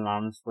wasn't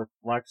honest with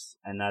Lex,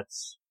 and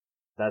that's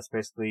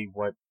basically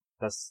what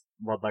Lex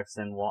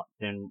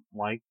didn't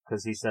like,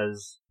 because he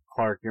says,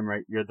 Clark,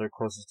 you're the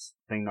closest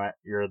thing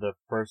you're the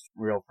first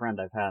real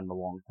friend I've had in a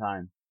long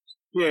time.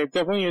 Yeah, it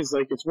definitely is,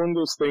 it's one of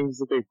those things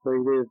that they play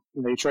with,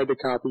 and they tried to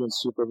copy in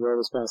Supergirl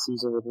this past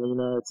season with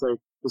Lena. It's like,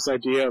 this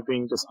idea of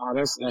being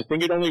dishonest, and I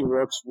think it only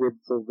works with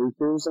the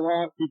Luthors a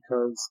lot,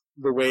 because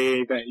the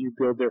way that you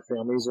build their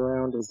families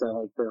around is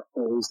that, they're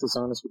always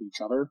dishonest with each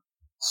other.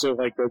 So,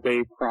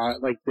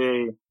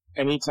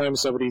 anytime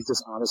somebody's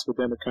dishonest with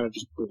them, it kind of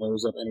just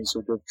blows up any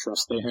sort of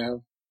trust they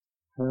have.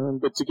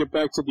 But to get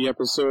back to the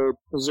episode,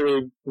 there's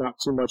really not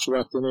too much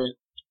left in it.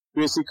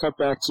 We basically cut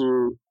back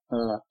to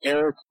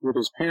Eric with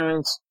his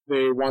parents.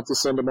 They want to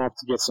send him off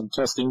to get some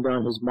testing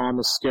done. His mom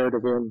is scared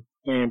of him,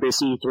 and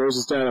basically he throws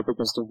his dad up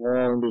against a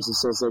wall and basically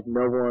says,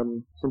 no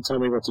one can tell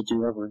me what to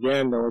do ever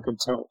again. No one can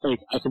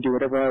I can do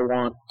whatever I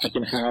want. I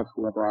can have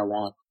whoever I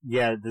want.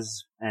 Yeah,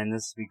 this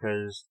is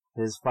because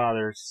his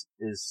father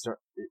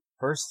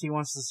first he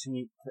wants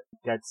to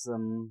get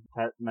some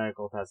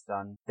medical tests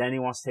done. Then he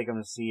wants to take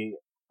him to see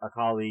a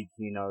colleague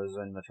he knows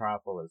in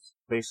Metropolis,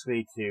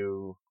 basically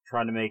to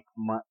try to make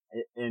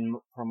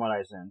from what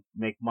I said,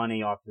 make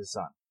money off his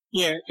son.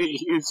 Yeah,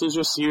 it's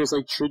just he was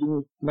like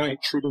not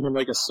treating him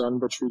like a son,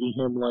 but treating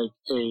him like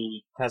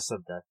a Test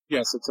subject.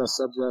 yes, a test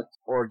subject.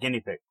 Or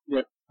guinea pig.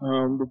 Yep.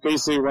 But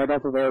basically, right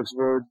off of Eric's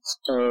words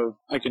of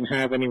 "I can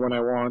have anyone I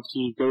want,"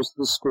 he goes to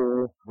the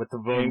school With the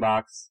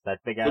boombox, that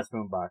big ass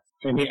boombox.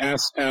 and he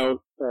asks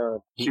out a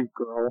cute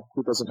girl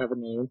who doesn't have a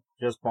name,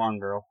 Just blonde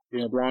girl.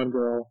 yeah, blonde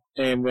girl,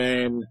 and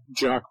then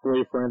jock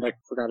boyfriend, I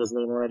forgot his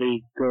name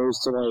already, goes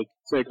to like,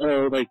 it's like,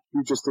 oh, like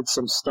you just did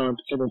some stunt,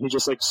 and then he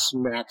just like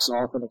smacks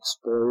off and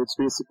explodes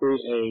basically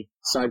a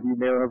side view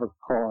mirror of a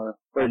car.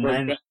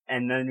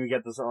 And then we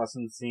get this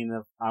awesome scene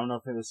of, I don't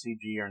know if it was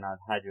CG or not,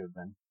 had to have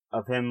been,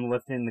 of him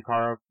lifting the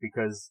car up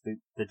because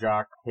the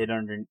jock hid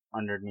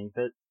underneath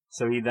it.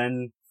 So he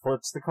then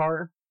flips the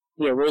car.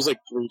 Yeah, it rolls like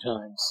 3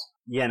 times.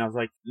 Yeah, and I was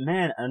like,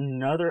 man,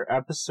 another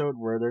episode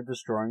where they're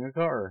destroying a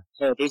car.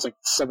 Oh, there's like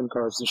 7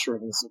 cars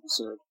destroyed in this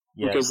episode.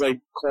 Yeah. Because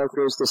like Clark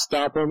goes to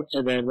stop him,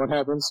 and then what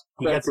happens?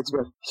 He Clark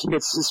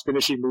gets his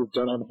finishing move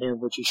done on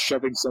him, which is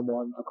shoving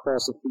someone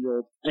across the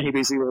field, and he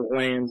basically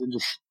lands and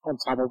just on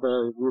top of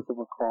the roof of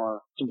a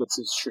car and gets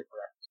his shit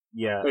wrecked.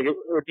 Yeah. Like, it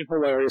would be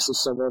hilarious if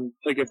someone,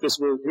 like, if this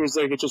were, it was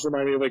like, it just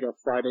reminded me of like a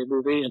Friday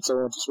movie, and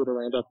someone just would have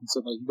ran up and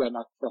said, like, you got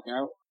knocked the fuck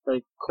out.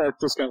 Like, Clark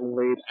just got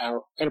laid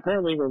out. And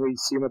apparently when we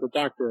see him at the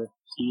doctor,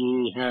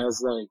 he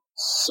has, like,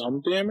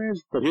 some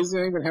damage, but he doesn't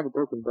even have a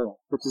broken bone,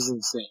 which is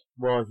insane.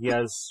 Well,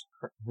 his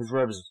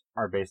ribs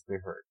are basically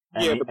hurt.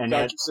 Yeah, but the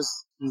doctor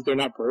says they're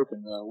not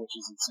broken, though, which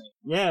is insane.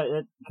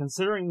 Yeah,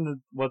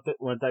 considering what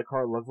that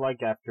car looked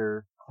like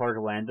after Clark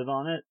landed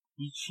on it,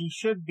 he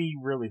should be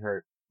really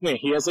hurt. Yeah,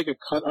 he has, like, a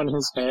cut on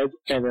his head,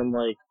 and then,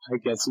 like, I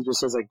guess he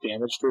just has, like,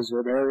 damage to his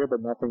rib area,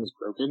 but nothing's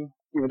broken.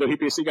 Even though he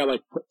basically got,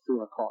 like, put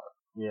through a car.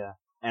 Yeah.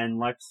 And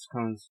Lex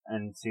comes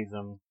and sees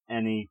him,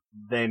 and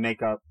they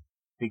make up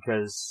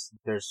because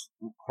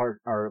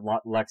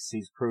Lex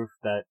sees proof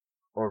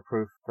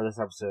for this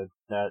episode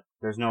that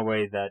there's no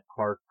way that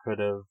Clark could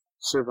have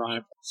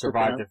survived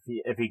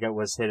if he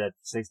was hit at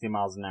 60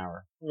 miles an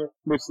hour. Yeah.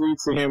 Which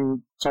leads to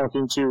him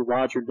talking to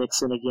Roger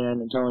Dixon again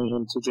and telling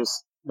him to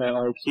just, that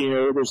like,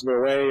 there's no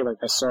way, like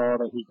I saw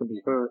that he can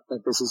be hurt,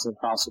 that this is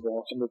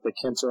impossible, and that the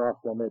Kents are off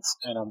limits,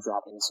 and I'm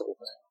dropping this whole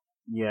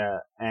thing.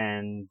 Yeah,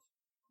 and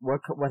what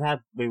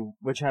happened?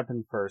 Which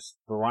happened first,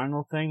 the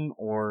Lionel thing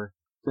or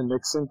the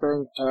Nixon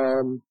thing?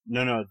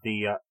 No.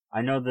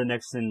 I know the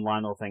Nixon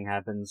Lionel thing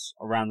happens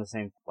around the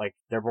same. Like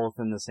they're both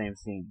in the same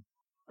scene.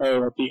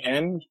 Oh, at the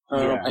end?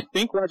 Yeah. I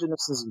think Roger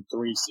Nixon's in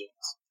 3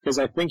 scenes. Because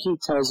I think he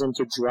tells him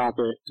to drop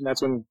it, and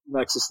that's when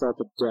Lex is still at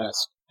the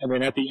desk. And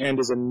then at the end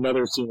is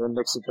another scene where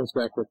Nixon comes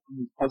back with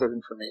other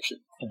information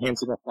and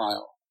hands him a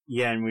file.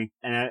 Yeah,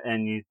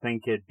 and you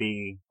think it'd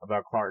be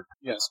about Clark.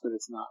 Yes, but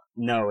it's not.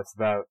 No,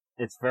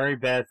 it's very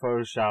bad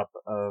Photoshop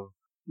of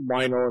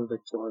Lionel and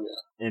Victoria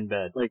in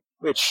bed. Like,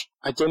 which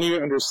I don't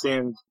even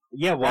understand.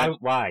 Yeah,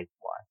 why?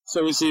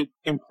 So is it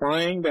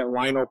implying that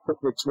Lionel put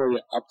Victoria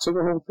up to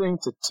the whole thing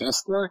to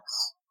test Lex?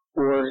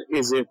 Or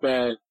is it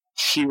that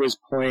she was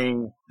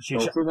playing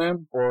both of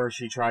them? Or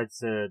she tried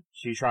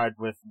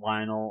with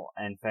Lionel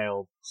and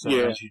failed, so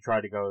then she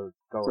tried to go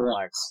with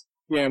Lex.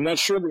 Yeah, I'm not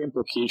sure the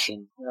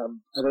implication.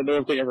 I don't know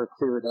if they ever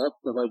clear it up,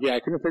 but I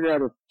couldn't figure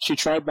out if she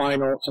tried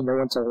Lionel and then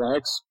went to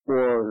Lex,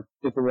 or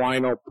if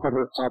Lionel put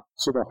her up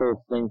to the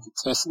whole thing to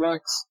test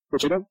Lex,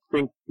 which I don't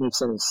think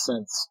makes any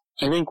sense.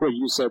 I think what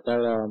you said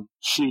that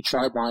she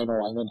tried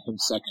Lionel and then him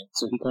second,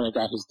 so he kind of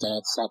got his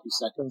dad's sloppy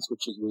seconds,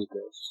 which is really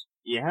gross.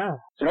 Yeah.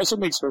 It also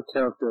makes her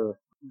character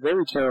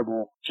very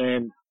terrible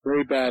and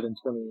very bad in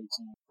 2018,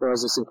 or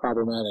as I say,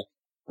 problematic.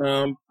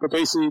 But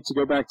basically, to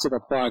go back to the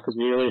plot, because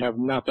we really have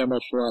not that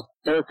much left,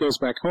 Eric goes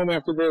back home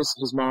after this,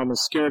 his mom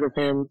is scared of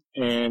him,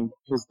 and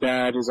his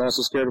dad is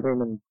also scared of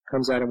him and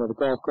comes at him with a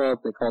golf club.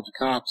 They call the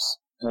cops.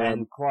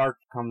 And Clark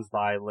comes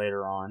by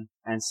later on,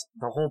 and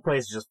the whole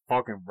place is just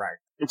fucking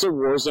wrecked. It's a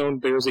war zone.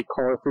 There's a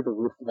car through the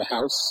roof of the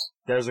house.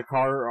 There's a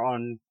car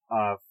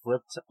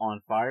flipped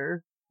on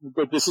fire.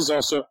 But this is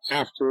also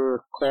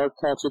after Clark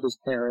talks with his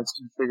parents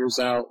and figures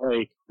out,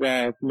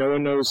 that no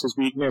one knows his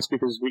weakness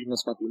because his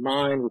weakness might be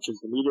mine, which is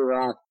the meteor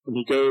rock. And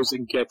he goes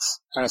and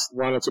asks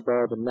Lana to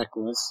borrow the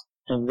necklace.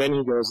 And then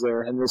he goes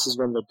there, and this is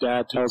when the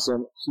dad tells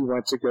him he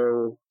went to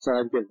go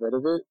try to get rid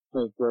of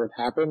it, where it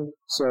happened.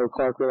 So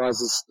Clark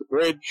realizes the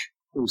bridge.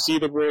 We see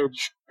the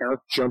bridge.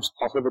 Eric jumps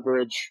off of the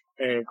bridge,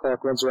 and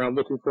Clark runs around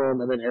looking for him,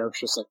 and then Eric's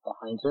just,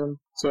 behind him.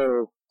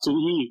 So, did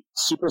he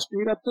super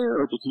speed up there,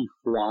 or did he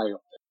fly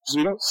up there? Because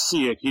we don't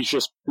see it.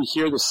 We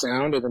hear the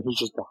sound, and then he's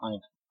just behind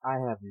him.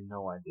 I have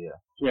no idea.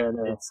 Yeah,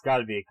 no. It's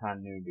gotta be a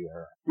continuity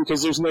error.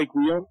 Because there's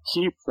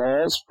he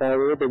falls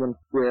farther than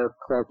where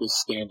Clark is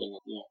standing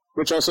at the end.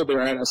 Which also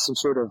they're at some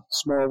sort of,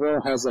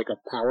 Smallville has a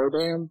power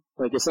dam.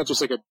 It's not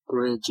just a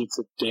bridge, it's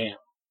a dam.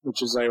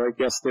 Which is I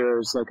guess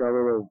there's a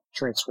little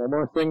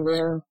transformer thing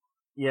there.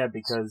 Yeah,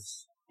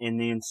 because in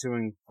the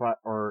ensuing plot,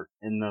 or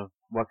in the,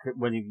 what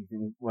you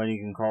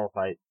can call a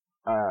fight,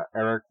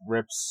 Eric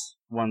rips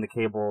one of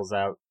the cables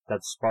out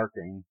that's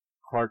sparking.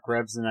 Clark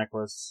grabs the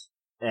necklace,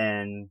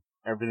 and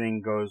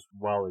everything goes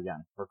well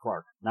again for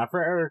Clark. Not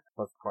for Eric,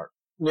 but for Clark.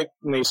 Yeah,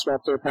 and they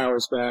swap their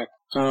powers back.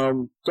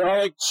 There are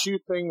like two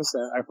things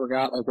that I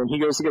forgot. Like when he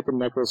goes to get the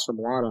necklace from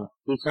Lana,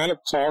 he kind of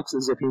talks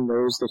as if he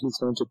knows that he's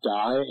going to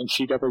die, and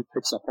she definitely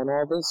picks up on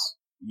all this.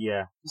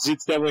 Yeah.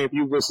 It's definitely, if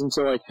you listen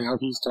to like how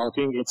he's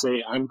talking, it's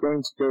I'm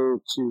going to go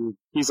to,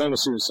 he's on a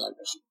suicide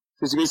mission.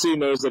 Because he basically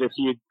knows that if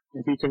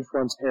he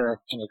confronts Eric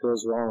and it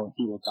goes wrong,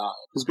 he will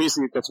die. Because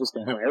basically that's what's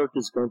going to happen. Eric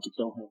is going to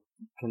kill him.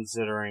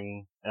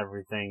 Considering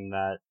everything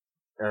that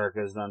Eric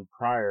has done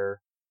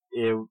prior,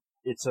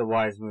 it's a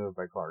wise move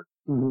by Clark.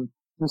 Mm-hmm.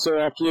 And so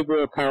after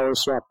the power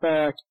swap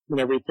back and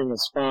everything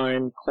is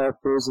fine,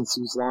 Clark goes and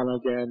sees Lana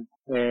again.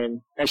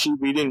 And actually,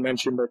 we didn't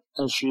mention, but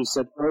as she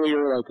said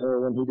earlier, like,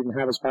 oh, when he didn't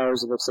have his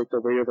powers, it looks like the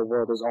weight of the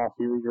world is off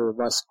you. You're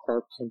less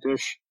Clark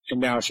Kentish. And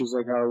now she's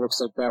like, oh, it looks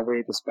like that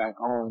weight is back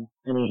on.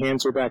 And he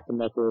hands her back the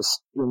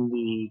necklace in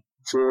the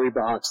jewelry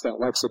box that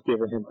Lex had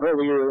given him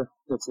earlier.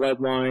 It's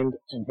lead-lined,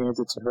 and hands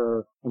it to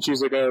her. And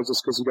she's like, oh,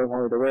 just because you don't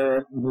want me to wear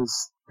it. And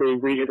they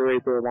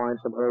reiterate their line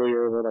from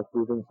earlier, they're like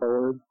moving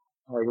forward,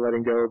 like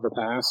letting go of the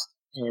past.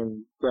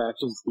 And that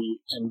is the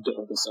end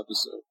of this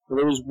episode.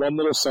 There was one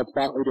little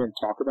subplot we didn't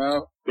talk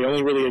about. They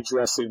only really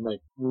address it in like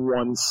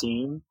one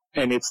scene,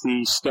 and it's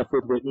the stuff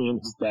with Whitney and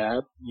his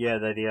dad. Yeah,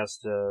 that he has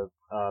to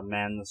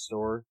man the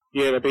store.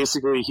 Yeah, that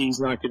basically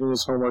he's not getting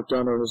his homework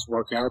done or his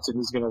workouts, and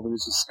he's going to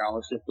lose his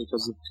scholarship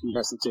because he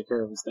has to take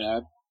care of his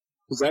dad.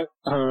 Because that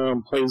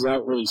plays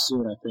out really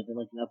soon, I think, in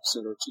like an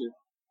episode or two.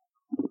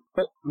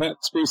 But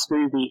that's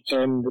basically the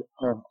end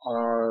of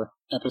our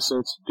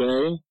episode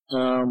today.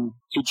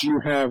 Did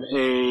you have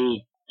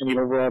any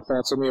overall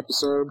thoughts on the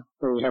episode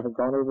that we haven't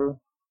gone over?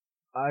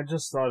 I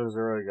just thought it was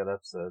a really good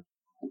episode.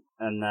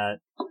 And that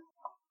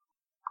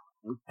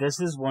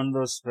this is one of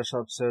those special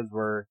episodes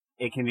where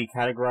it can be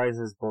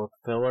categorized as both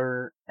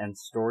filler and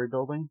story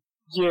building.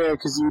 Yeah,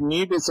 because you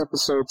need this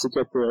episode to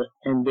get the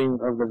ending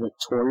of the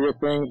Victoria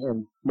thing,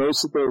 and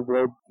most of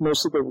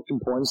the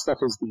important stuff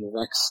is the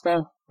Lex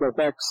stuff. The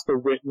Lex, the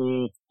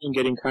Whitney, and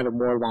getting kind of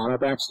more Lana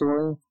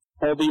backstory.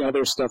 All the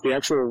other stuff, the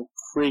actual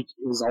freak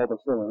is all the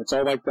filler. It's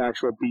all like the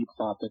actual B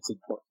plot that's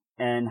important.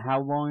 And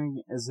how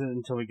long is it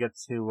until we get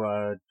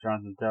to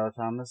Jonathan Taylor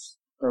Thomas?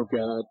 Oh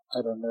god,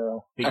 I don't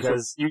know.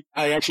 Because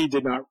I actually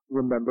did not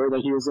remember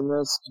that he was in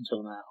this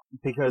until now.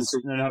 Because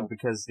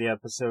the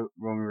episode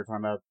when we were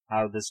talking about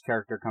how this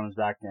character comes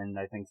back in,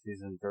 I think,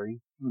 season 3,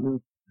 mm-hmm.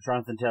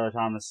 Jonathan Taylor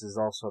Thomas is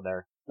also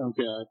there. Oh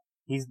god.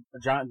 He's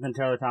Jonathan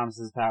Taylor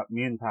Thomas's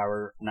mutant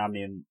power,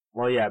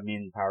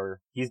 mutant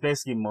power. He's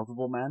basically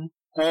multiple men.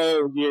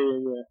 Oh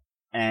yeah.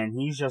 And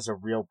he's just a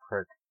real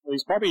prick. Well,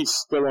 he's probably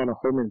still on a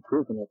home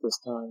improvement at this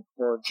time,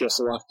 or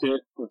just left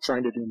it, or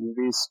trying to do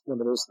movies, one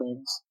of those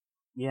things.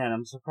 Yeah, and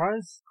I'm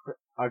surprised.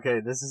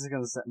 Okay, this is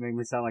gonna make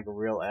me sound like a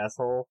real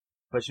asshole,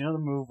 but you know the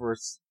move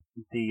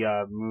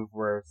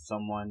where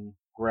someone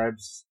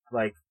grabs,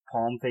 like,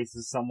 palm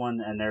faces someone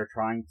and they're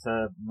trying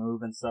to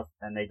move and stuff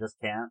and they just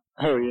can't?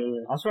 Oh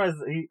yeah. I'm surprised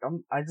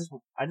I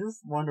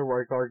just wonder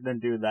why Clark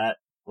didn't do that,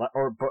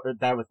 or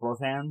that with both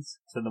hands,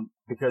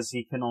 because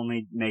he can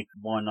only make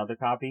one other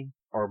copy,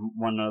 or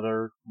one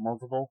other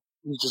multiple.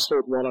 You just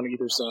hold one on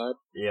either side.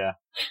 Yeah.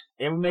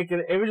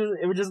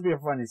 It would just be a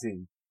funny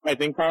scene. I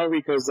think probably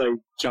because, like,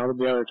 Jonathan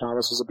Taylor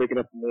Thomas was a big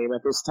enough name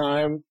at this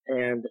time,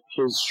 and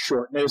his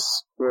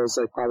shortness was,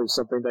 like, probably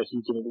something that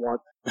he didn't want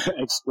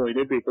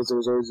exploited, because it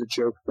was always a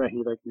joke that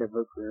he, like,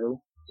 never grew.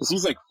 Because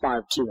he's, like,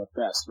 5'2" at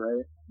best,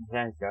 right?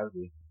 Yeah, he's gotta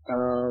be.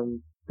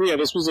 But yeah,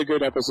 this was a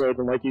good episode,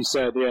 and like you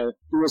said, yeah, it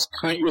was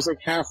like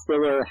half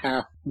filler,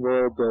 half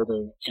world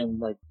building, and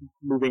like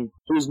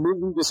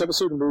this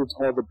episode moved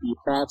all the B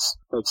plots,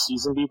 like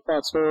season B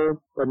plots forward,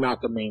 but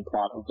not the main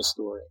plot of the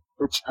story.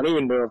 Which, I don't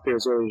even know if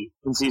there's really,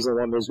 in season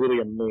 1, there's really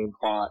a main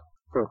plot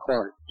for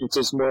Clark. It's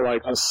just more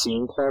like us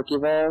seeing Clark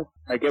evolve.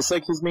 I guess,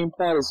 like, his main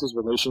plot is his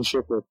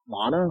relationship with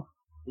Lana.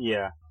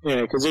 Yeah.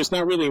 Yeah, because there's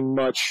not really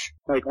much,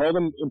 like, all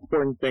the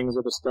important things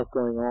are the stuff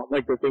going on,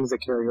 like, the things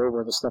that carry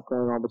over, the stuff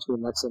going on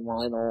between Lex and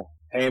Lionel,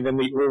 and then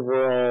the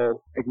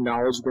overall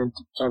acknowledgement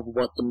of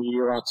what the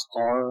meteorots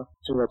are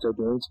and what they're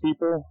doing to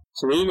people.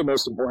 So really the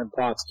most important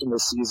plots in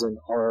this season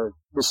are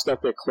the stuff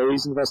that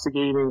Chloe's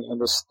investigating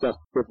and the stuff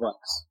with Lex.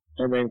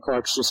 And then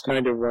Clark's just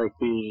kind of like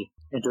the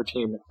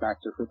entertainment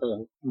factor for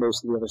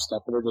most of the other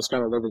stuff, and we're just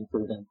kind of living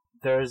through him.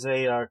 There's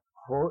a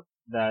quote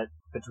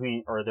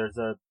there's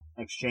a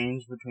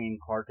exchange between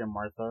Clark and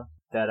Martha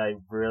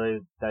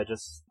that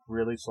just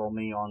really sold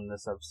me on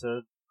this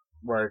episode,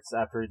 where it's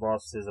after he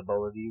lost his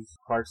abilities.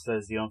 Clark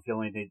says, "You don't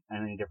feel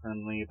any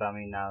differently about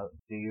me now,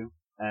 do you?"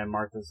 And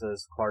Martha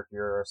says, "Clark,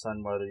 you're our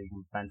son whether you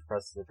can bench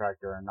press the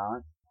tractor or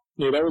not."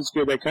 Yeah, that was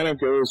good. That kind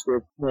of goes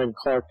with when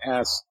Clark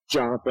asks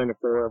Jonathan if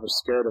they were ever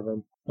scared of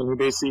him. And he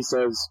basically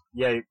says,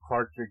 "Yeah,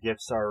 Clark, your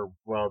gifts are,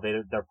 well,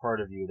 they're part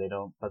of you. They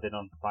don't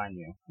define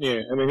you."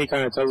 Yeah, and then he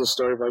kind of tells a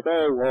story of like,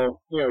 oh,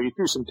 well, you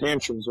threw some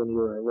tantrums when you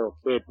were a little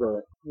kid,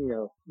 but,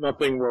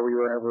 nothing where we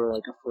were ever,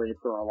 like, afraid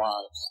for our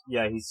lives.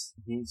 Yeah,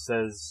 he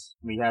says,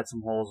 we had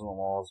some holes in the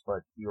walls,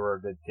 but you were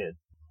a good kid.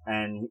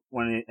 And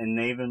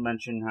they even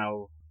mention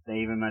how they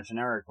even mention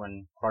Eric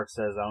when Clark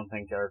says, I don't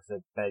think Eric's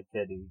a bad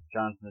kid.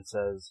 Jonathan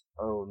says,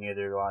 oh,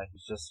 neither do I.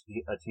 He's just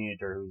a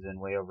teenager who's in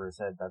way over his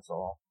head, that's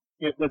all.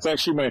 Yeah, that's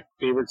actually my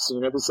favorite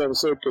scene of this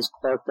episode, because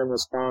Clark then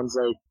responds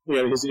like,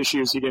 his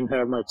issue is he didn't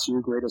have my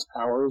two greatest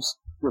powers,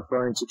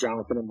 referring to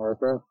Jonathan and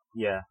Martha.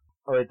 Yeah.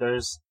 Oh, wait,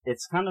 it's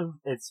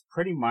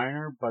pretty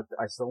minor, but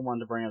I still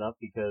wanted to bring it up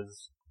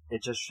because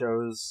it just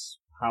shows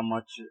how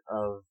much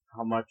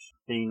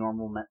being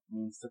normal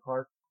means to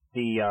Clark.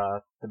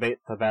 The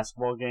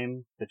basketball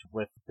game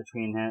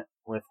between him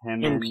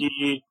and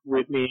Pete,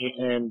 Whitney,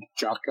 and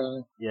Jock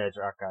Guy. Yeah,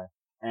 Jock Guy.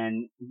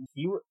 And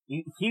he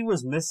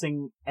was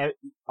missing a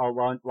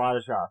lot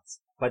of shots,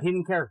 but he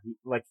didn't care.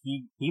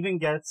 He even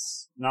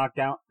gets knocked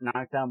down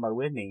by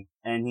Whitney,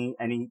 and he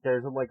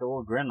there's like a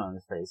little grin on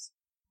his face.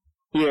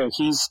 Yeah,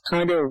 he's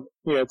kind of,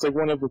 it's like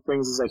one of the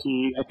things is that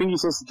I think he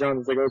says to John,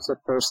 it's like, oh, it's the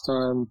first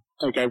time,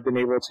 like, I've been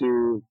able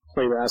to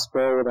play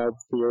basketball without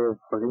fear of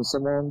hurting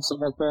someone,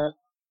 something like that.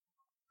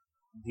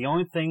 The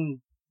only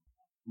thing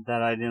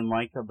that I didn't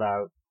like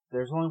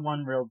there's only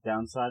one real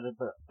downside of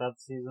that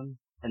season,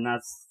 and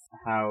that's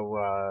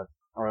how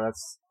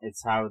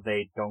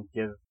they don't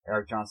give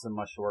Eric Johnson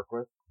much to work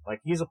with. Like,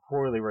 he's a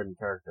poorly written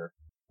character.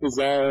 Is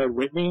that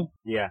Whitney?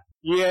 Yeah.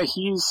 Yeah, they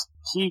keep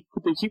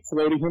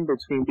floating him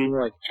between being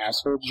like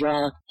asshole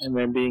jock and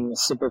then being a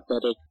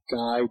sympathetic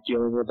guy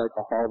dealing with like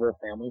a horrible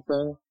family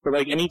thing. But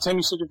like anytime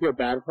you start to feel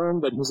bad for him,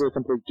 then he's like a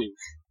complete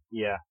douche.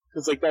 Yeah.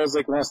 Cause like that was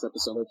like last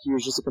episode, like he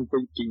was just a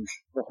complete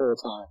douche the whole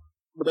time.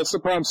 But that's the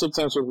problem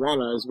sometimes with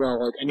Lana as well.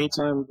 Like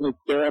anytime, like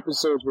there are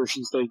episodes where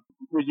she's like,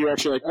 where you're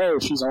actually like, oh,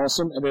 she's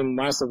awesome, and then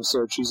last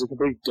episode she's a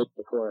complete dick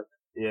to Clark.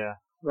 Yeah.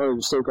 Oh,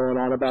 you're still going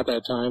on about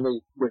that time that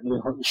Whitney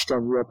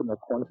strung you up in the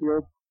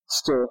cornfield?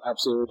 Still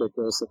absolutely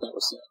ridiculous that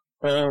was said.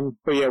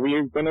 But yeah,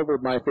 we went over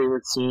my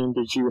favorite scene.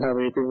 Did you have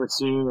any favorite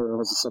scene, or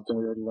was it something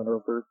we already went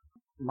over?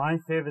 My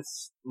favorite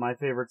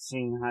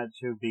scene had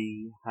to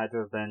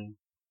have been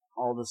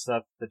all the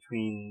stuff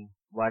between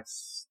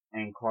Lex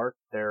and Clark.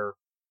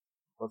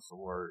 What's the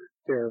word?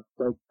 Their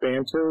like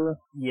banter.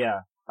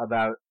 Yeah,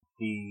 about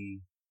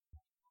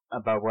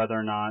whether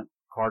or not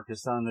Clark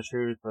is telling the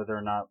truth, whether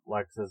or not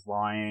Lex is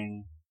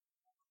lying.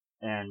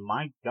 And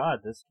my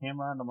God, this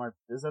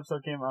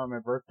episode came out on my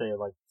birthday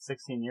like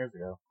 16 years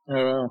ago.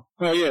 Oh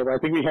yeah, I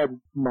think we had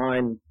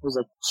mine. It was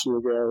like 2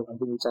 ago. I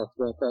think we talked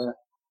about that.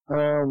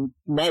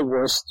 My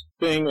worst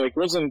thing, like,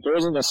 there wasn't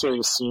necessarily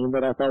a scene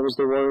that I thought was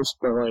the worst,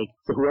 but like,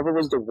 whoever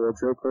was the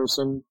wardrobe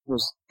person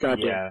was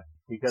goddamn. Yeah,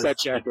 because that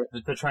jacket,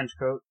 the trench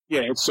coat.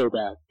 Yeah, it's so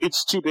bad.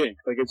 It's too big.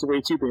 Like, it's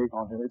way too big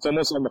on him. It's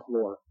almost on the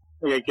floor.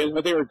 Like, I get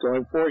what they were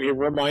going for. It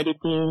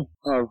reminded me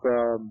of,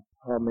 oh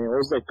man, what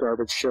was that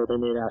garbage show they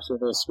made after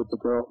this with the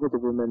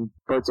woman,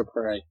 Birds of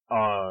Prey?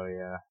 Oh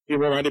yeah. It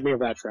reminded me of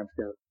that trench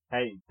coat.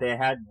 Hey, they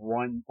had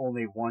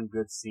only one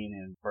good scene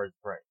in Birds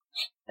of Prey,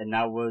 and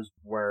that was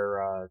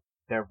where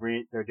they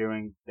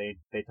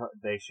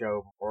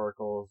show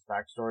Oracle's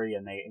backstory,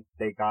 and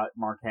they got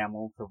Mark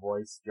Hamill to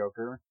voice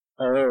Joker.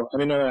 Oh, I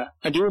mean,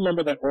 I do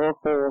remember that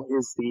Oracle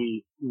is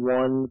the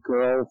one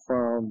girl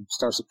from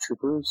Starship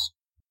Troopers.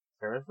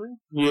 Seriously?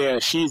 Yeah,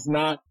 she's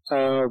not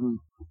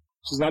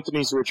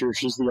Denise Richards,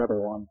 she's the other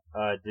one.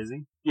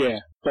 Dizzy? Yeah,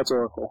 that's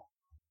Oracle.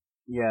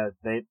 Yeah,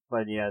 they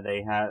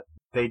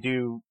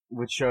do,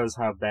 which shows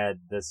how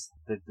bad the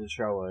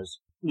show is.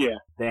 Yeah.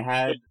 They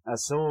had a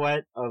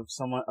silhouette of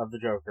the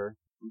Joker,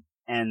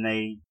 and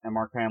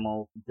Mark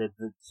Hamill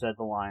said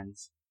the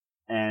lines,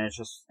 and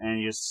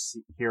you just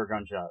hear a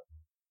gunshot.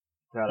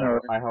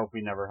 God, I hope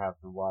we never have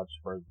to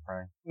watch Birds of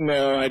Prey.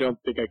 No, I don't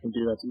think I can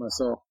do that to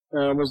myself.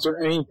 Was there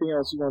anything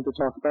else you wanted to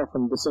talk about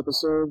from this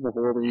episode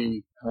before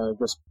we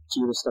just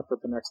do the stuff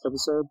with the next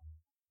episode?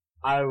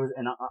 I'm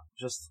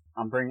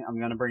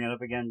gonna bring it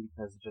up again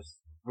because it just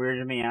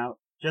weirded me out.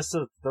 Just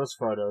those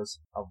photos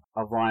of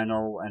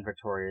Lionel and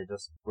Victoria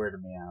just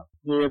weirded me out.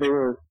 Yeah, they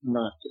were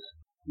not good.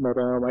 But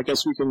I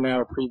guess we can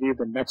now preview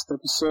the next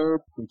episode,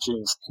 which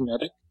is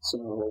Kinetic. So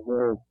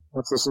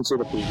let's listen to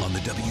the preview. On the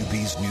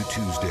WB's New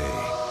Tuesday,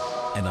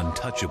 an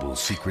untouchable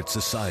secret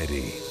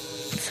society.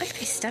 It's like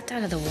they stepped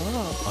out of the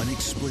world.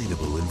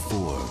 Unexplainable in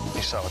form.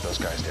 You saw what those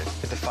guys did.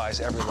 It defies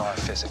every law of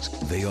physics.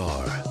 They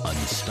are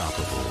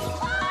unstoppable.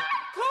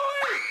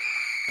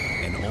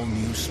 An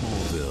all-new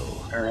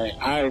Smallville. Alright,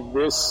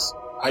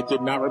 I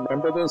did not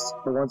remember this,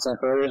 but once I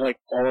heard it, like,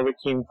 all of it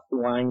came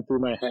flying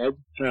through my head,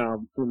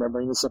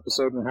 remembering this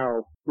episode and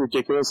how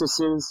ridiculous this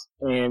is,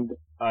 and...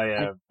 Oh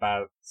yeah,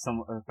 about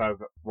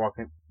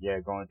walking,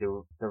 going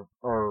through,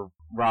 or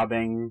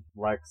robbing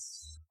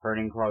Lex,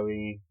 hurting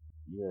Chloe,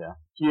 yeah.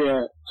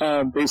 Yeah,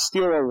 they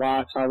steal a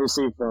lot,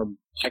 obviously, from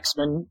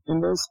X-Men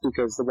in this,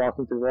 because the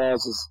walking through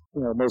walls is,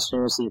 most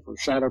famously for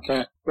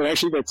Shadowcat, but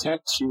actually the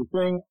tattoo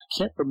thing, I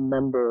can't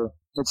remember.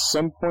 At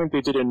some point, they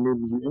did a New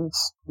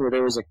Mutants, where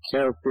there was a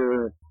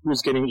character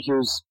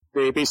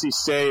they basically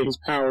say his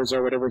powers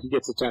are whatever he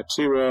gets a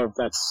tattoo of,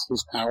 that's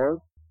his power.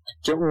 I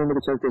don't remember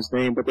the character's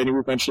name, but then you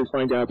eventually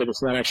find out that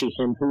it's not actually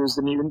him who is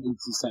the mutant,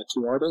 it's his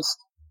tattoo artist.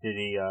 Did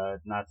he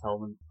not tell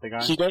them the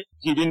guy?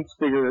 He didn't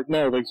figure it.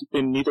 No, like,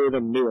 and neither of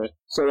them knew it.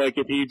 So, like,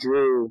 if he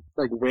drew,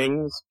 like,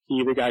 wings,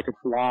 the guy could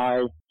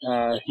fly.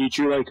 He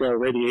drew, like, a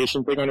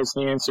radiation thing on his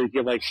hand so he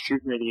could, like,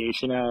 shoot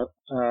radiation out.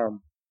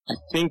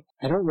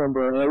 I don't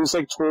remember. It was,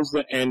 like, towards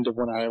the end of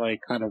when I,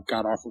 like, kind of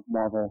got off of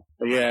Marvel.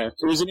 But yeah,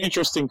 it was an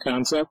interesting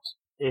concept.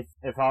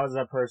 If I was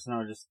that person, I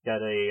would just get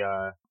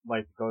a,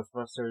 like,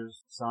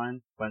 Ghostbusters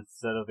sign, but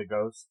instead of the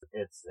ghost,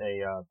 it's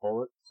a,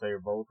 bullet, so you're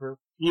bulletproof.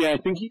 Yeah, I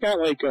think he got,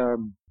 like,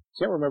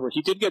 can't remember.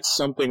 He did get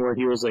something where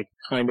he was, like,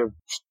 kind of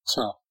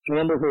tough. I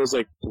remember if it was,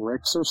 like,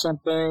 bricks or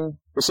something.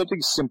 Or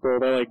something simple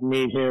that, like,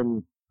 made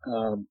him,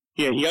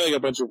 yeah, he got, like, a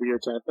bunch of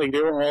weird types. Like,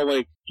 they were all,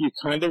 like, you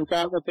kind of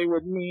got what they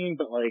would mean,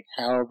 but, like,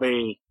 how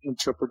they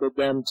interpreted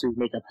them to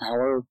make a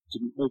power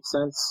didn't make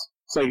sense.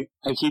 It's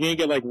like he didn't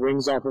get, like,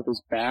 wings off of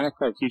his back.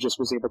 Like, he just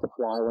was able to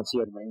fly once he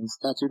had wings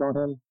tattooed on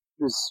him.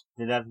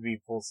 Did it have to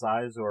be full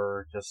size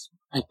or just?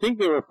 I think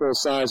they were full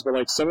size, but,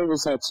 like, some of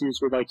his tattoos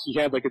were, like, he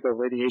had, like, the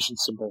radiation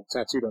symbol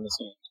tattooed on his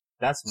hand.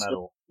 That's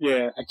metal. So,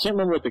 yeah, I can't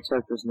remember what the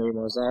character's name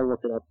was. I'll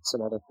look it up at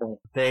some other point.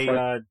 They,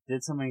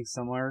 did something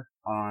similar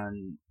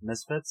on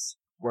Misfits,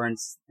 where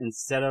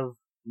instead of,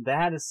 they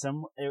had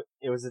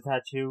it was a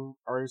tattoo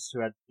artist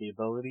who had the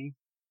ability,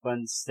 but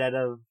instead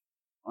of,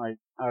 like,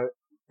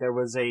 there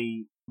was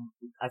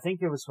I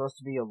think it was supposed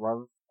to be a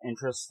love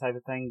interest type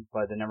of thing,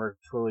 but it never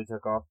truly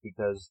took off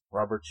because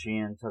Robert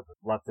Sheehan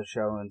left the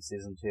show in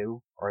season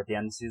 2, or at the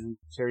end of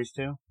series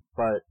 2.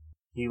 But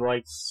he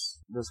likes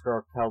this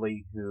girl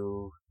Kelly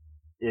who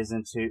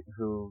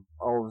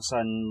all of a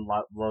sudden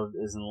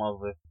is in love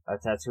with a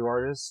tattoo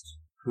artist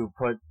who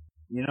put,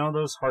 you know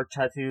those heart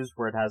tattoos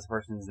where it has a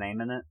person's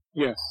name in it?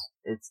 Yes.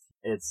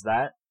 It's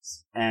that,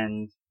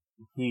 and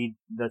the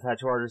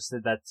tattoo artist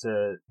did that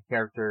to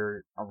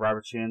character,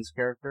 Robert Sheehan's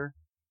character,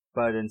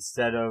 but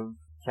instead of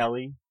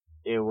Kelly,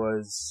 it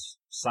was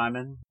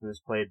Simon, who was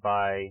played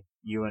by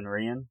Ewan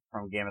Ryan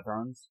from Game of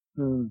Thrones,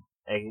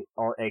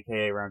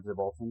 aka Ramsay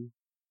Bolton,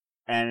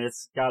 and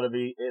it's gotta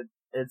be,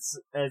 it's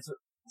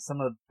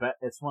one of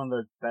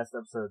the best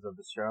episodes of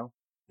the show,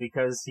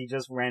 because he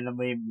just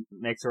randomly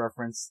makes a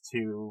reference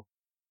to,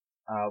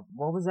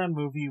 what was that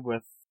movie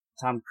with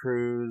Tom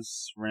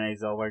Cruise, Renee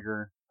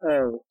Zellweger?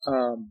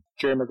 Oh,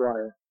 Jerry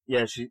Maguire.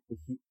 Yeah,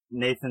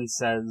 Nathan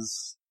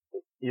says,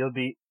 it'll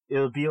be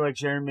like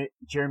Jerry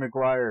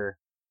Maguire.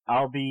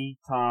 I'll be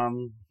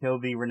Tom, he'll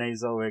be Renee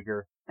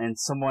Zellweger, and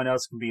someone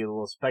else can be a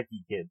little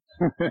specky kid.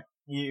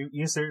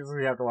 You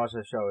seriously have to watch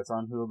the show. It's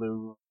on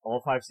Hulu,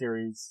 all 5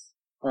 series.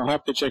 I'll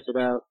have to check it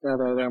out now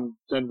that I'm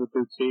done with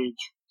Luke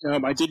Cage.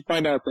 I did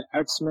find out the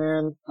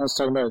X-Man I was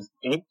talking about is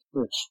Ink,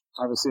 which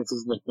obviously it's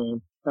his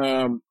nickname.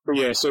 But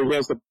yeah, so he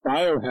has the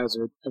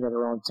Biohazard, I got a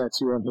wrong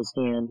tattoo on his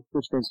hand,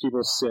 which makes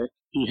people sick.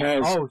 He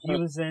has... Oh, he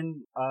was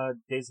in,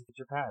 Days of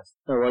Future Past.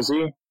 Oh, was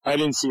he? I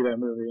didn't see that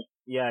movie.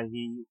 Yeah, I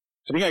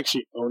think I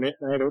actually own it,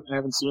 and I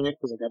haven't seen it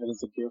because I got it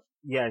as a gift.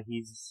 Yeah,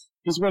 he's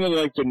one of,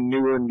 like, the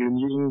newer New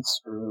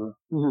Mutants, or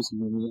who's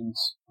New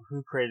Mutants?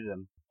 Who created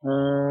him?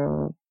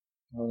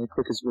 Let me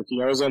click his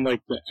wiki. I was on,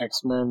 like, the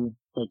X-Men,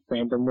 like,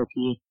 fandom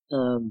wiki,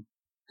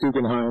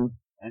 Guggenheim.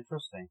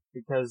 Interesting.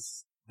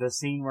 Because the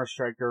scene where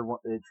Stryker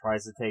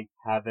tries to take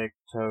Havoc,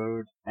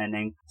 Toad, and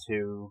Ink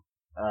to,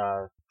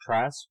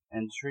 Trask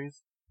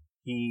Industries,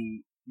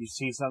 you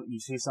see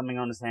something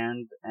on his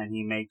hand, and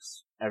he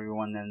makes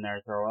everyone in there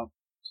throw up.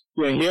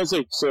 Yeah, he has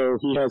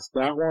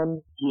that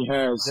one.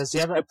 Does he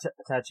have a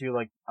tattoo,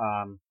 like,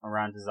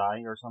 around his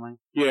eye or something?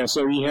 Yeah,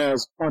 so he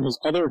has, on his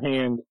other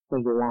hand,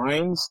 like,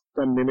 lines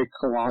that mimic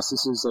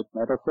Colossus's, like,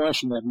 metal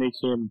flesh and that make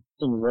him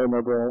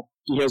invulnerable.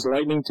 He has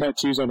lightning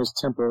tattoos on his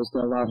temples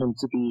that allow him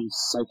to be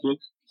psychic.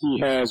 He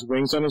has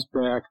wings on his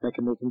back that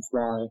can make him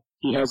fly.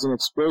 He has an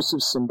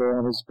explosive symbol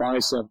on his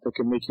bicep that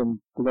can make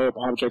him blow up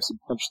objects and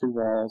punch through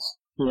walls.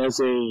 He has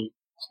a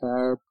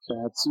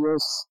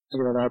Catsius. I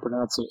don't know how to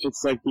pronounce it.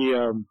 It's like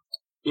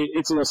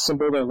it's a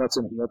symbol that lets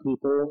him heal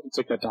people. It's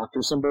like a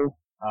doctor symbol.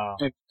 Oh.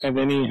 And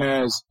then he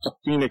has a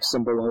phoenix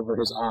symbol over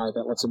his eye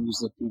that lets him use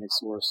the phoenix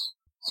force.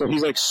 So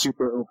he's like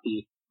super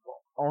OP.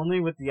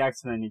 Only with the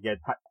X-Men you get,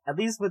 at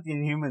least with the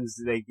Inhumans,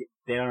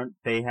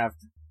 they have,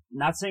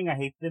 not saying I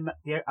hate them,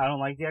 I don't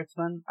like the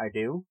X-Men, I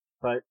do,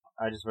 but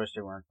I just wish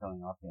they weren't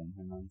killing off the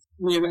Inhumans.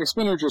 Yeah, the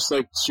X-Men are just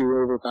like too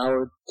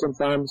overpowered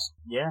sometimes.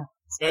 Yeah.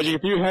 Imagine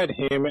if you had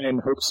him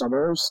and Hope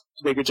Summers,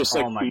 they could just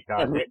like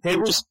they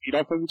would just feed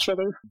off of each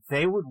other.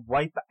 They would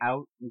wipe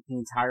out the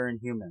entire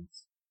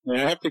Inhumans.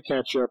 Yeah, I have to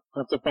catch up.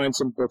 I have to find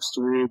some books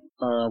to read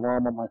while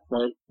I'm on my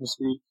flight this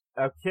week.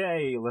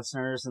 Okay,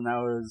 listeners, and that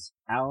was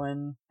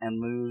Alan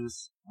and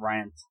Lou's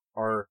rant,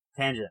 or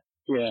tangent.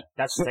 Yeah.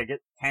 That's the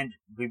ticket. Tangent.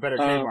 We better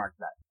trademark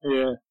that.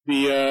 Yeah.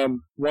 The,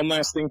 one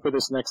last thing for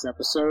this next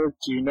episode.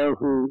 Do you know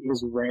who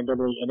is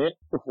randomly in it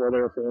before they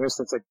were famous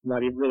that's like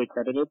not even really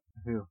credited?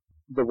 Who?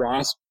 The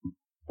Wasp,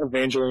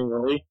 Evangeline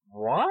Lilly.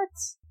 What?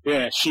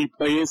 Yeah, she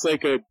plays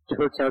like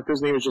her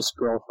character's name is just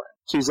Girlfriend.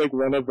 She's like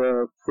one of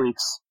the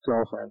freak's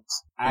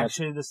girlfriends.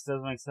 Actually, this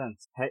does make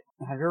sense. Hey,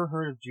 have you ever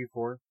heard of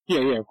G4?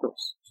 Yeah, of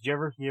course. Did you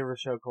ever hear of a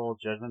show called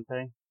Judgment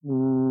Day?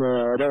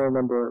 No, I don't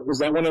remember. Was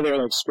that one of their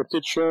like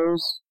scripted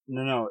shows?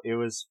 No, it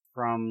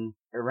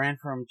ran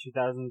from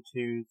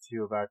 2002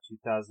 to about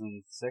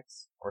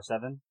 2006 or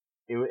 7.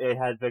 It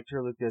had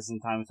Victor Lucas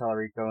and Tommy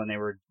Tallarico, and they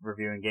were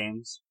reviewing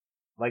games.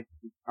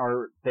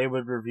 They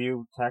would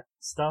review tech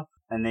stuff,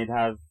 and they'd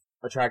have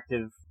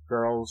attractive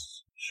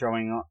girls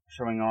showing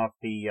off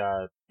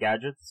the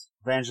gadgets.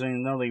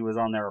 Evangeline Lilly was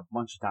on there a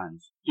bunch of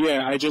times.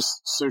 Yeah,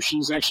 so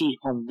she's actually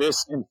on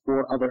this and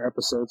 4 other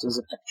episodes as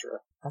an extra.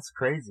 That's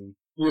crazy.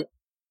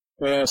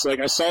 Yeah, so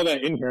I saw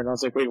that in here and I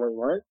was like, wait,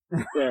 what?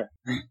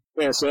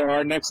 Yeah, so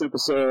our next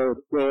episode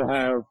will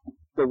have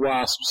the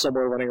Wasp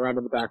somewhere running around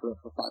in the background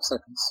for 5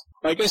 seconds.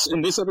 I guess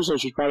in this episode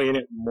she's probably in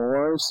it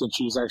more since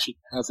she's actually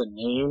has a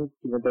name,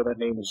 even though that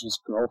name is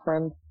just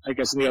girlfriend. I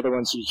guess in the other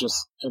one she's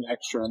just an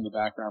extra in the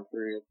background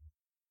period.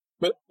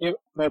 But yeah,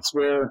 that's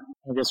where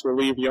I guess we'll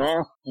leave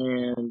y'all,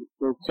 and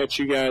we'll catch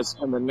you guys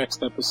on the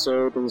next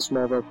episode of the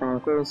Smallville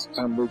Chronicles.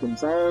 I'm Lou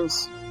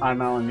Gonzalez.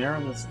 I'm Alan Muir,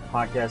 and this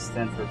podcast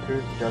stands for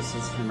Truth,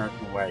 Justice, and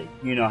American Way.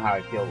 You know how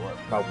I feel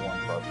about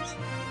Warren Brothers.